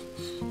bit.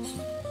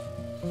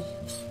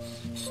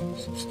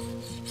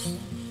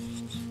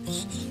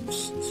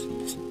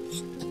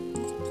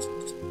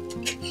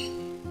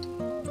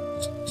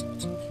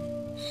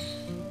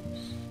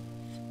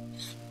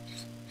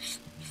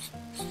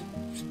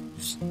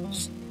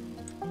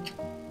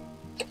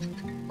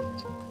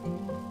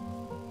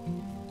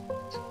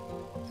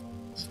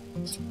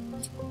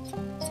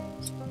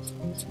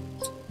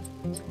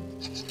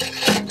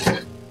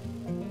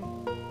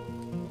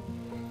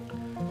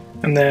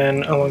 And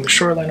then along the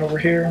shoreline over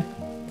here,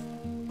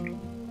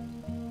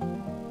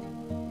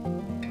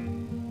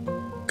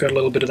 got a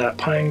little bit of that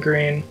pine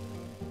green,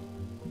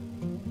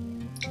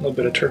 a little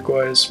bit of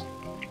turquoise,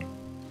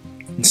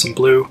 and some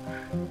blue.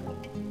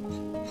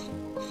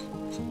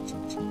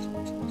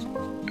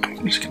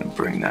 I'm just going to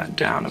bring that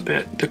down a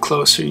bit. The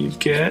closer you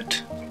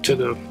get to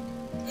the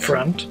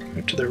front,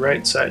 or to the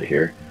right side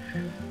here,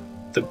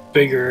 the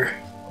bigger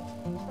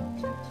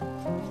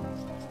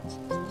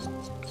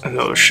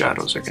those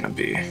shadows are going to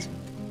be.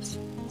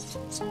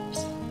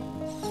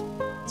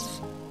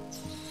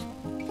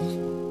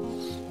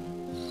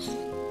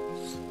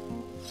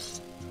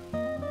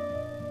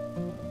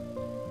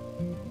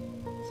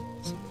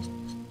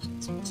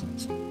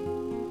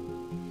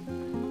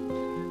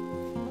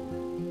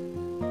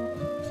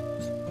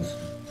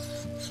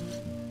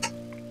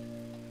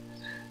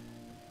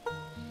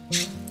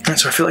 And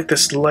so I feel like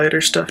this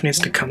lighter stuff needs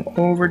to come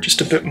over just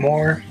a bit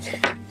more.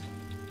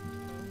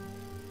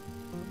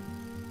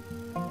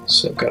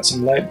 So I've got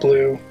some light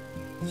blue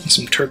and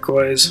some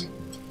turquoise.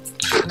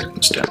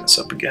 Let's stand this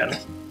up again.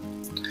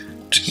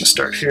 I'm just going to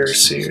start here,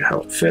 see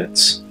how it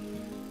fits.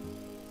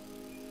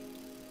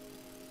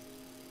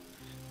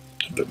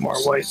 A bit more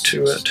white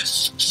to it.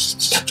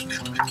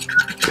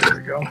 There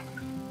we go.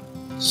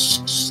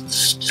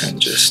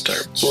 And just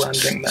start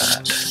blending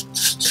that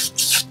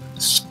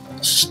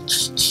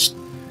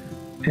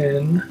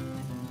in.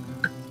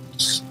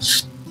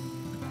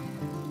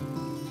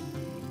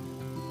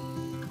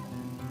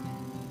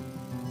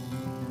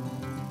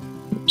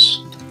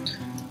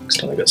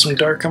 I got some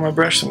dark on my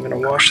brush, so I'm going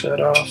to wash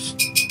that off.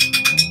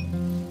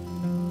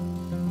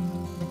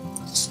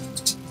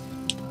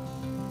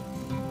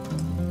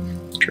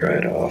 Dry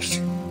it off.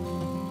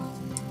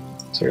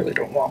 So I really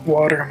don't want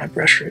water on my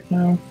brush right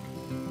now.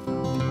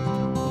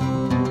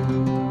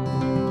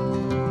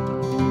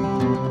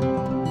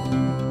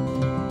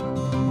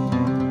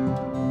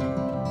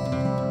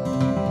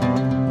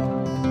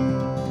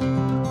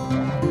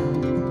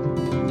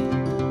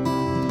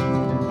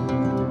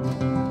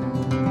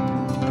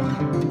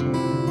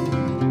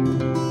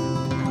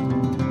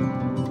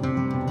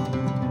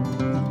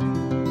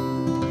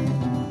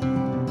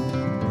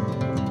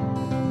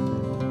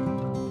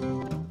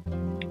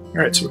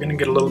 Alright, so we're going to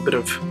get a little bit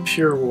of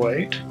pure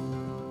white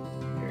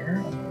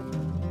here on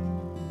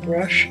the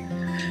brush,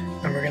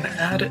 and we're going to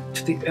add it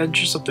to the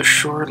edges of the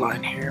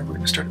shoreline here. We're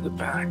going to start at the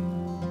back,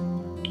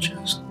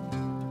 just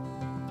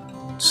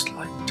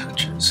slight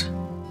touches,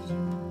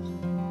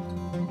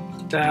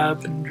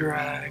 dab and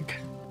drag.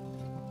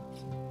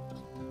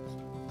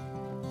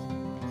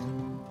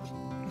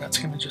 That's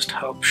going to just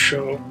help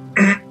show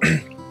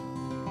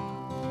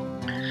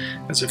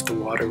as if the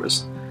water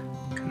was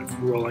kind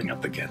of rolling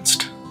up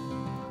against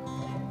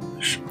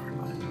the shoreline.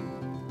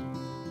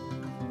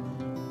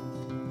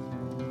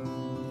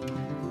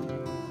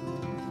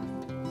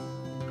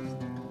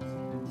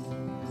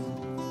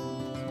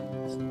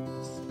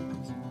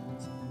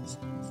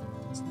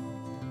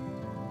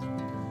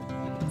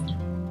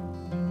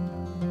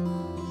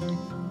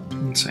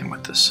 And same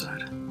with this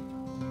side.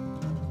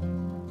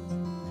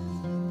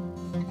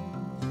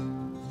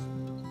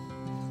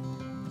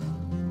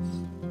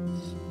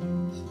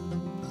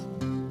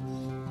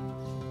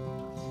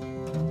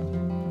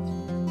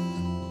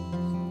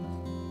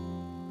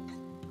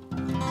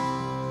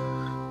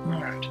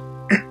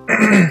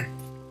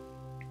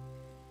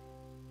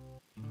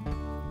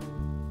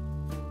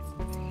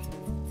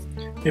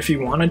 If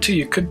you wanted to,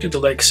 you could do the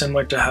lake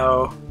similar to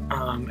how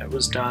it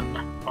was done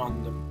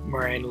on the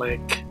Moraine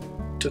Lake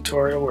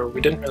tutorial, where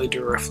we didn't really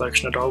do a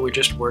reflection at all. We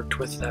just worked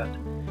with that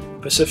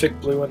Pacific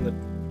blue and the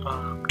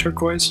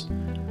turquoise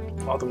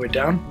all the way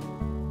down.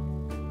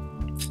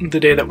 The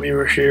day that we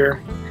were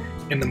here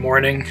in the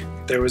morning,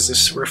 there was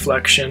this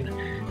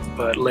reflection,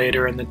 but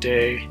later in the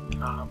day,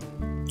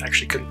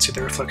 actually couldn't see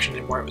the reflection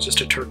anymore. It was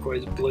just a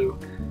turquoise blue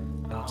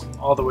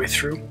all the way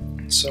through.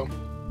 So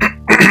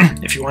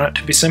if you want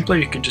it to be simpler,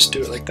 you can just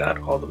do it like that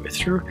all the way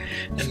through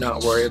and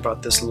not worry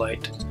about this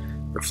light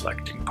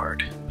reflecting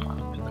part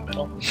in the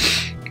middle.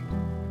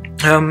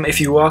 If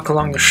you walk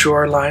along the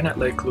shoreline at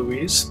Lake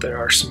Louise, there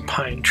are some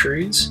pine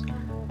trees.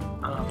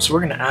 So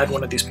we're going to add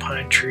one of these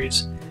pine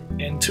trees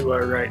into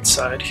our right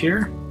side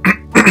here.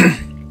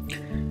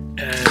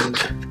 And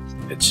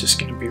it's just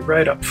going to be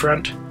right up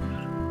front.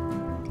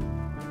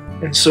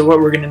 And so what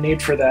we're going to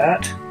need for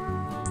that,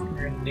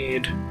 we're going to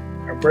need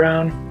our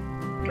brown,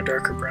 our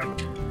darker brown,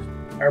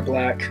 our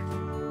black,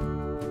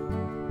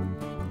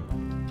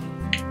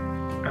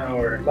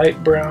 our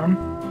light brown,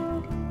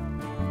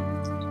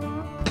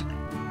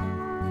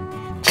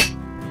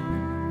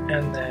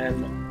 and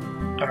then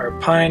our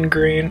pine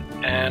green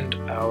and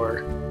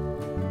our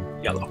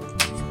yellow.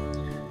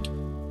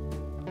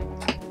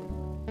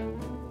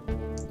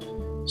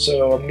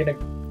 So I'm going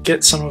to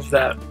get some of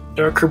that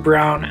darker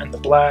brown and the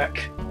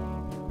black.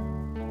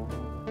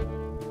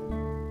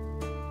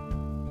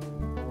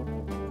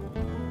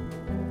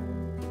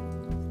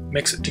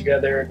 Mix it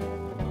together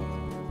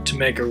to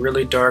make a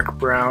really dark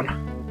brown.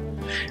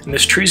 And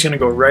this tree is going to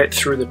go right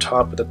through the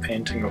top of the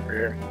painting over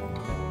here.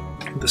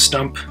 The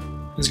stump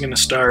is going to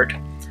start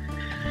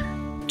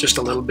just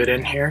a little bit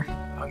in here.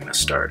 I'm going to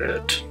start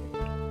it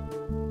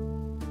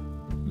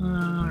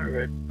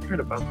right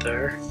about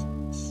there.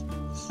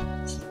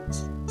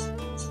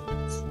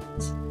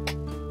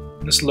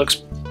 This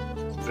looks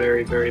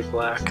very, very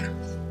black.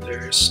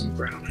 There's some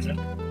brown in it.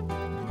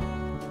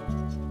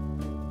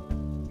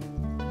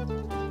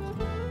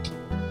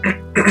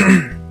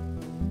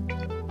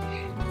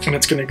 And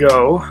it's going to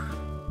go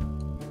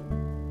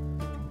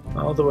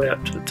all the way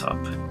up to the top.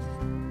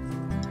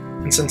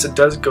 And since it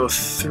does go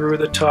through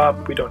the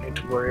top, we don't need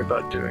to worry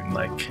about doing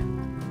like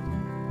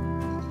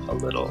a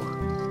little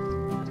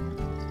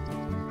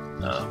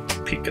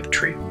peak of the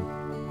tree.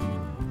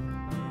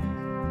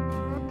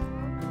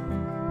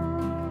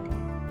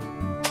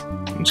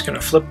 I'm just going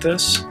to flip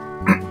this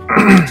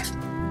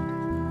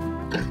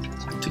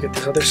to get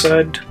this other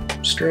side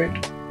straight.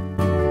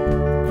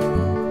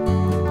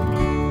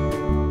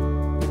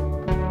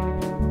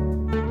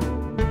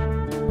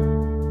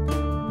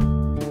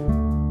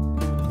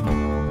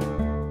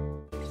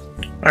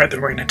 Alright,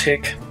 then we're going to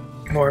take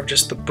more of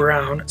just the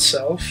brown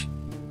itself.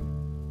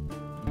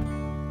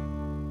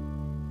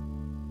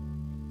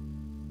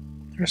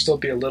 There'll still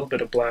be a little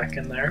bit of black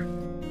in there.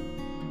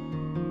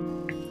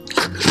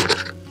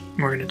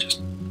 We're going to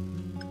just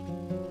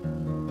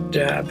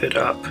dab it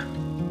up.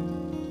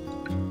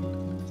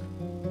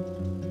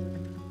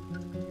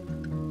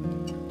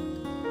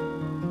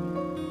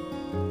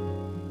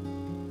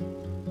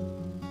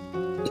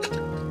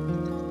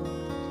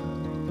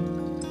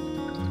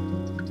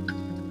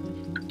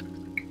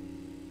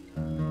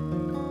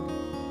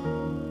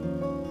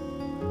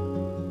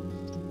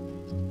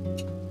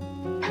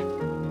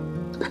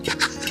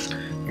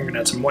 We're going to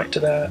add some white to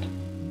that.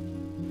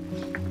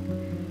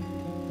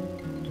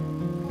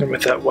 And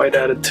with that white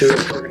added to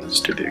it, we're going to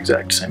just do the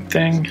exact same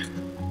thing.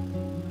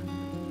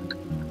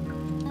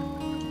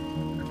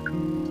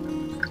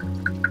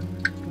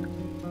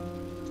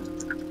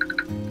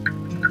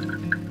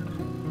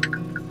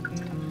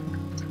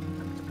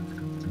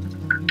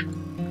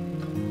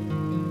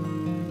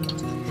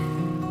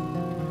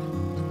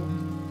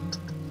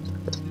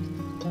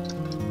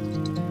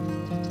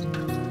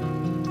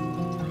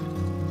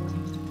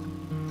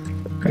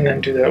 And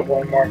then do that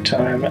one more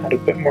time, add a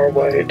bit more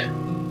white.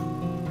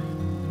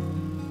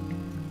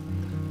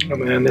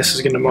 And then this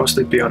is going to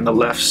mostly be on the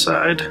left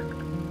side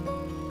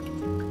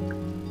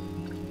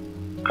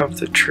of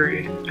the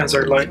tree, as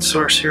our light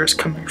source here is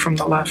coming from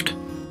the left.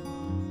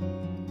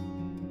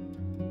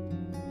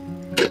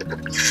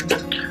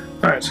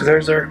 Alright, so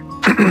there's our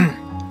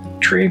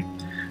tree,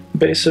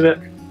 base of it.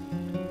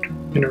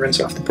 I'm going to rinse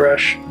off the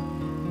brush.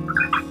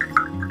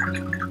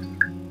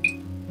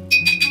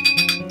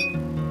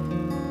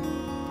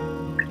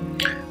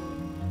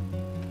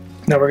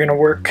 Now we're going to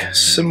work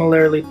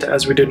similarly to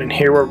as we did in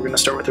here, where we're going to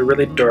start with a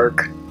really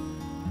dark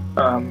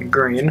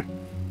green,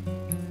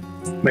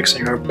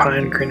 mixing our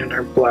pine green and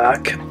our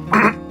black.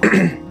 A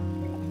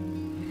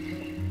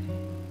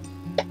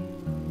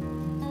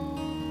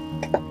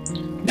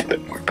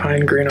bit more pine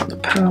pine green on the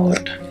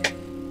palette.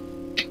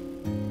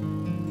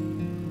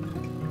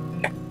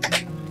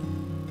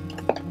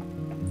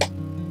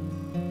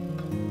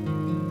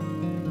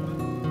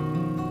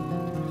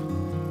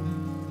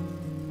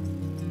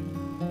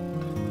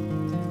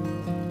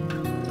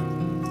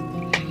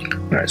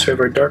 Alright, so we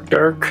have our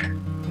dark.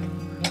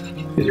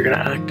 These are going to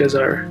act as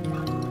our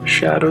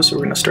shadows, so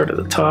we're going to start at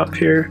the top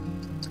here.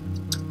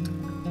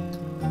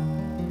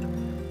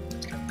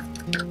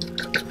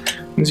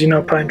 As you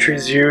know, pine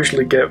trees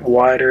usually get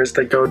wider as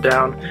they go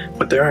down,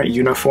 but they aren't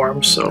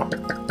uniform, so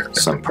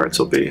some parts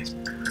will be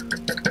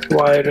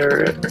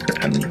wider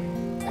and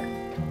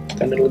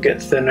then it'll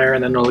get thinner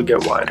and then it'll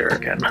get wider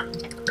again.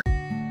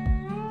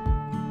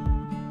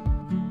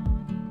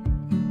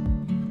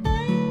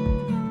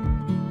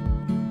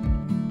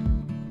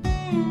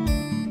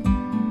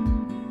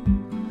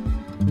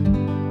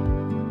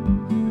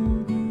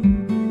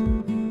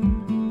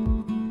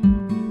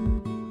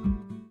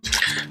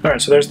 Alright,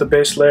 so there's the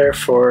base layer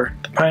for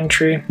the pine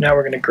tree. Now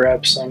we're going to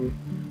grab some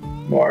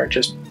more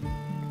just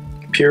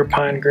pure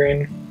pine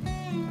green.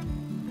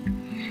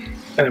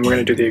 And then we're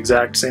going to do the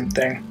exact same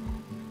thing.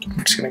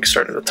 I'm just going to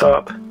start at the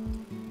top.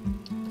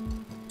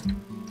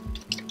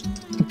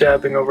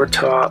 Dabbing over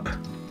top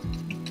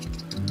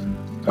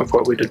of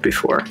what we did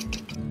before.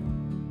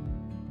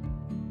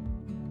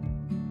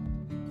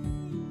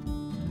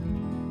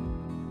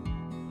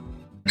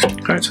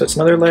 Alright, so that's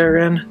another layer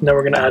in. Now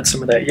we're going to add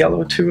some of that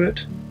yellow to it.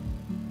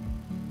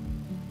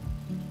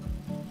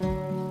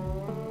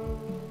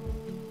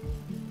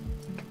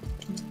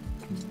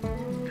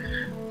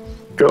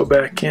 Go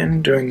back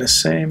in, doing the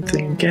same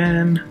thing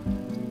again.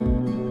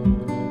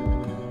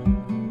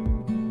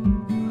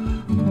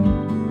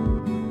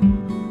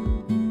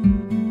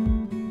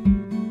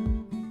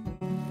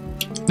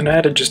 And I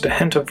added just a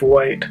hint of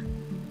white.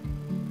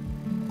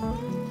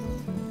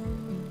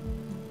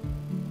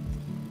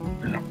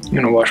 I'm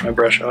gonna wash my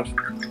brush off.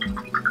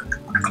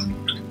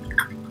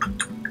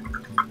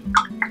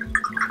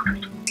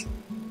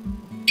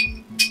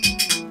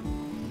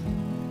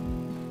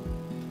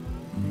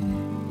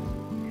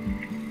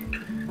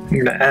 I'm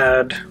going to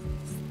add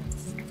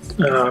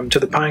to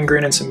the pine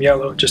green and some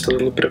yellow, just a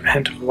little bit of a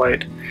hint of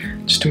white,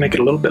 just to make it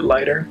a little bit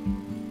lighter.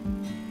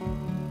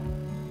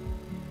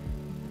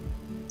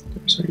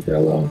 There's our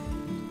yellow.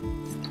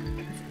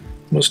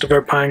 Most of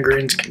our pine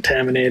green's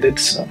contaminated,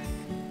 so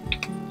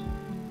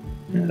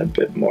add a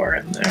bit more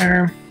in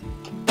there.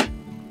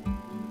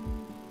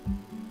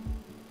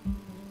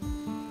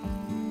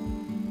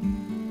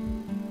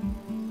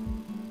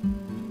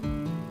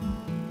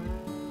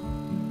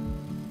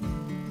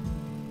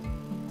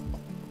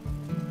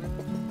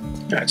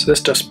 Alright, so this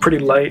stuff's pretty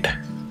light,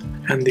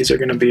 and these are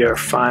going to be our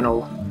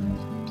final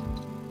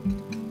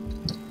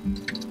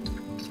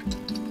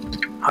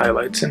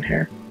highlights in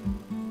here.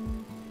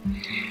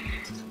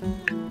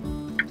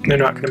 They're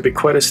not going to be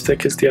quite as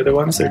thick as the other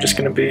ones, they're just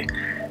going to be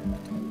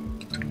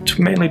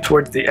mainly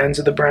towards the ends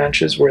of the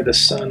branches where the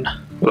sun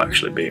will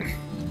actually be.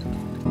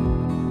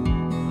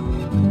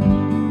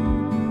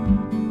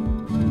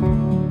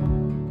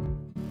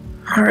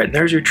 Alright,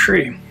 there's your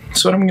tree.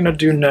 So what I'm going to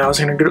do now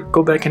is I'm going to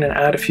go back in and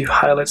add a few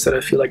highlights that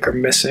I feel like are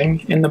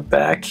missing. In the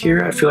back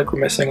here, I feel like we're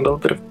missing a little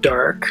bit of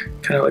dark,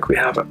 kind of like we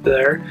have up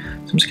there.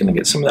 So I'm just going to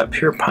get some of that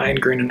pure pine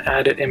green and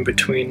add it in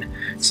between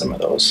some of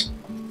those.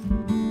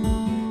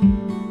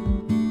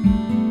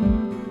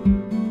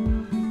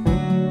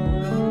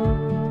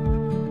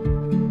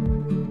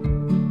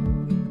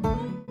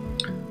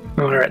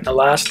 Alright, and the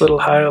last little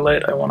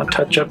highlight I want to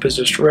touch up is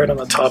just right on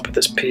the top of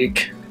this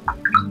peak.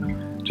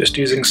 Just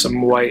using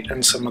some white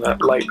and some of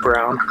that light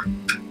brown.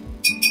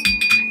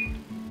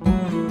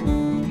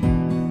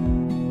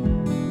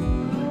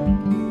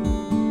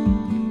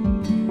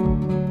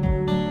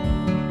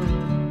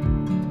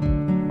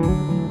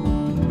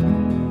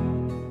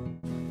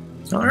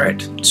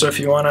 Alright, so if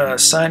you want to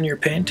sign your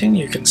painting,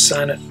 you can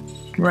sign it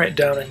right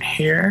down in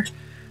here.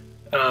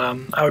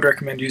 I would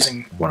recommend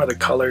using one of the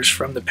colors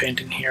from the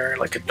painting here,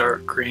 like a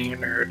dark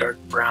green or a dark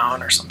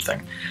brown or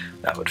something.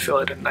 That would fill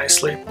it in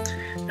nicely.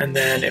 And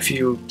then if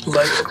you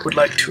would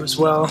like to as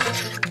well,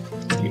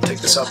 you can take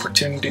this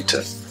opportunity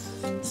to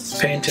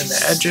paint in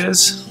the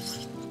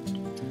edges.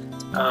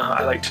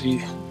 I like to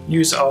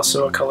use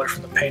also a color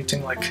from the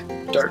painting, like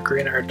dark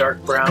green or a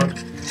dark brown,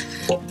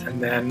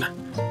 and then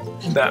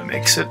that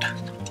makes it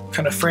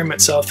kind of frame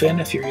itself in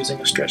if you're using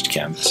a stretched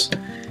canvas,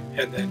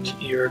 and then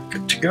you're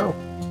good to go.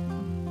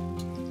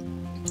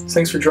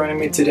 Thanks for joining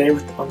me today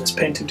on this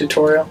painting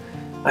tutorial.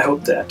 I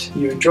hope that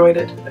you enjoyed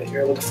it, that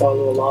you're able to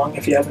follow along.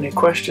 If you have any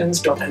questions,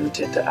 don't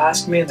hesitate to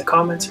ask me in the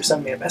comments or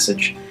send me a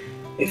message.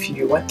 If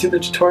you went through the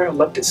tutorial, I'd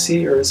love to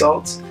see your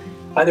results,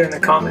 either in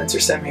the comments or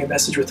send me a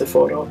message with a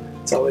photo.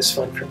 It's always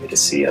fun for me to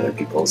see other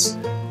people's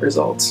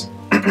results.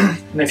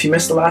 And if you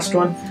missed the last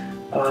one,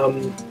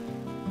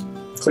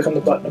 click on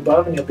the button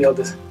above and you'll be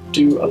able to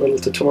do a little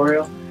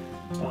tutorial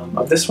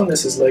of this one.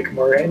 This is Lake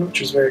Moraine,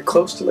 which is very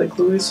close to Lake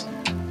Louise,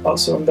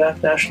 also in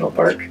Banff National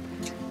Park.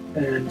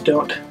 And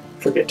don't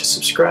forget to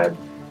subscribe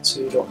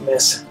so you don't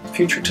miss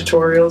future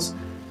tutorials.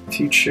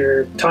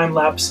 future time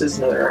lapses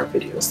and other art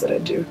videos that I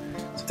do.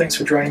 So thanks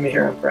for joining me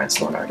here on Brand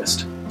Sloan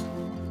Artist.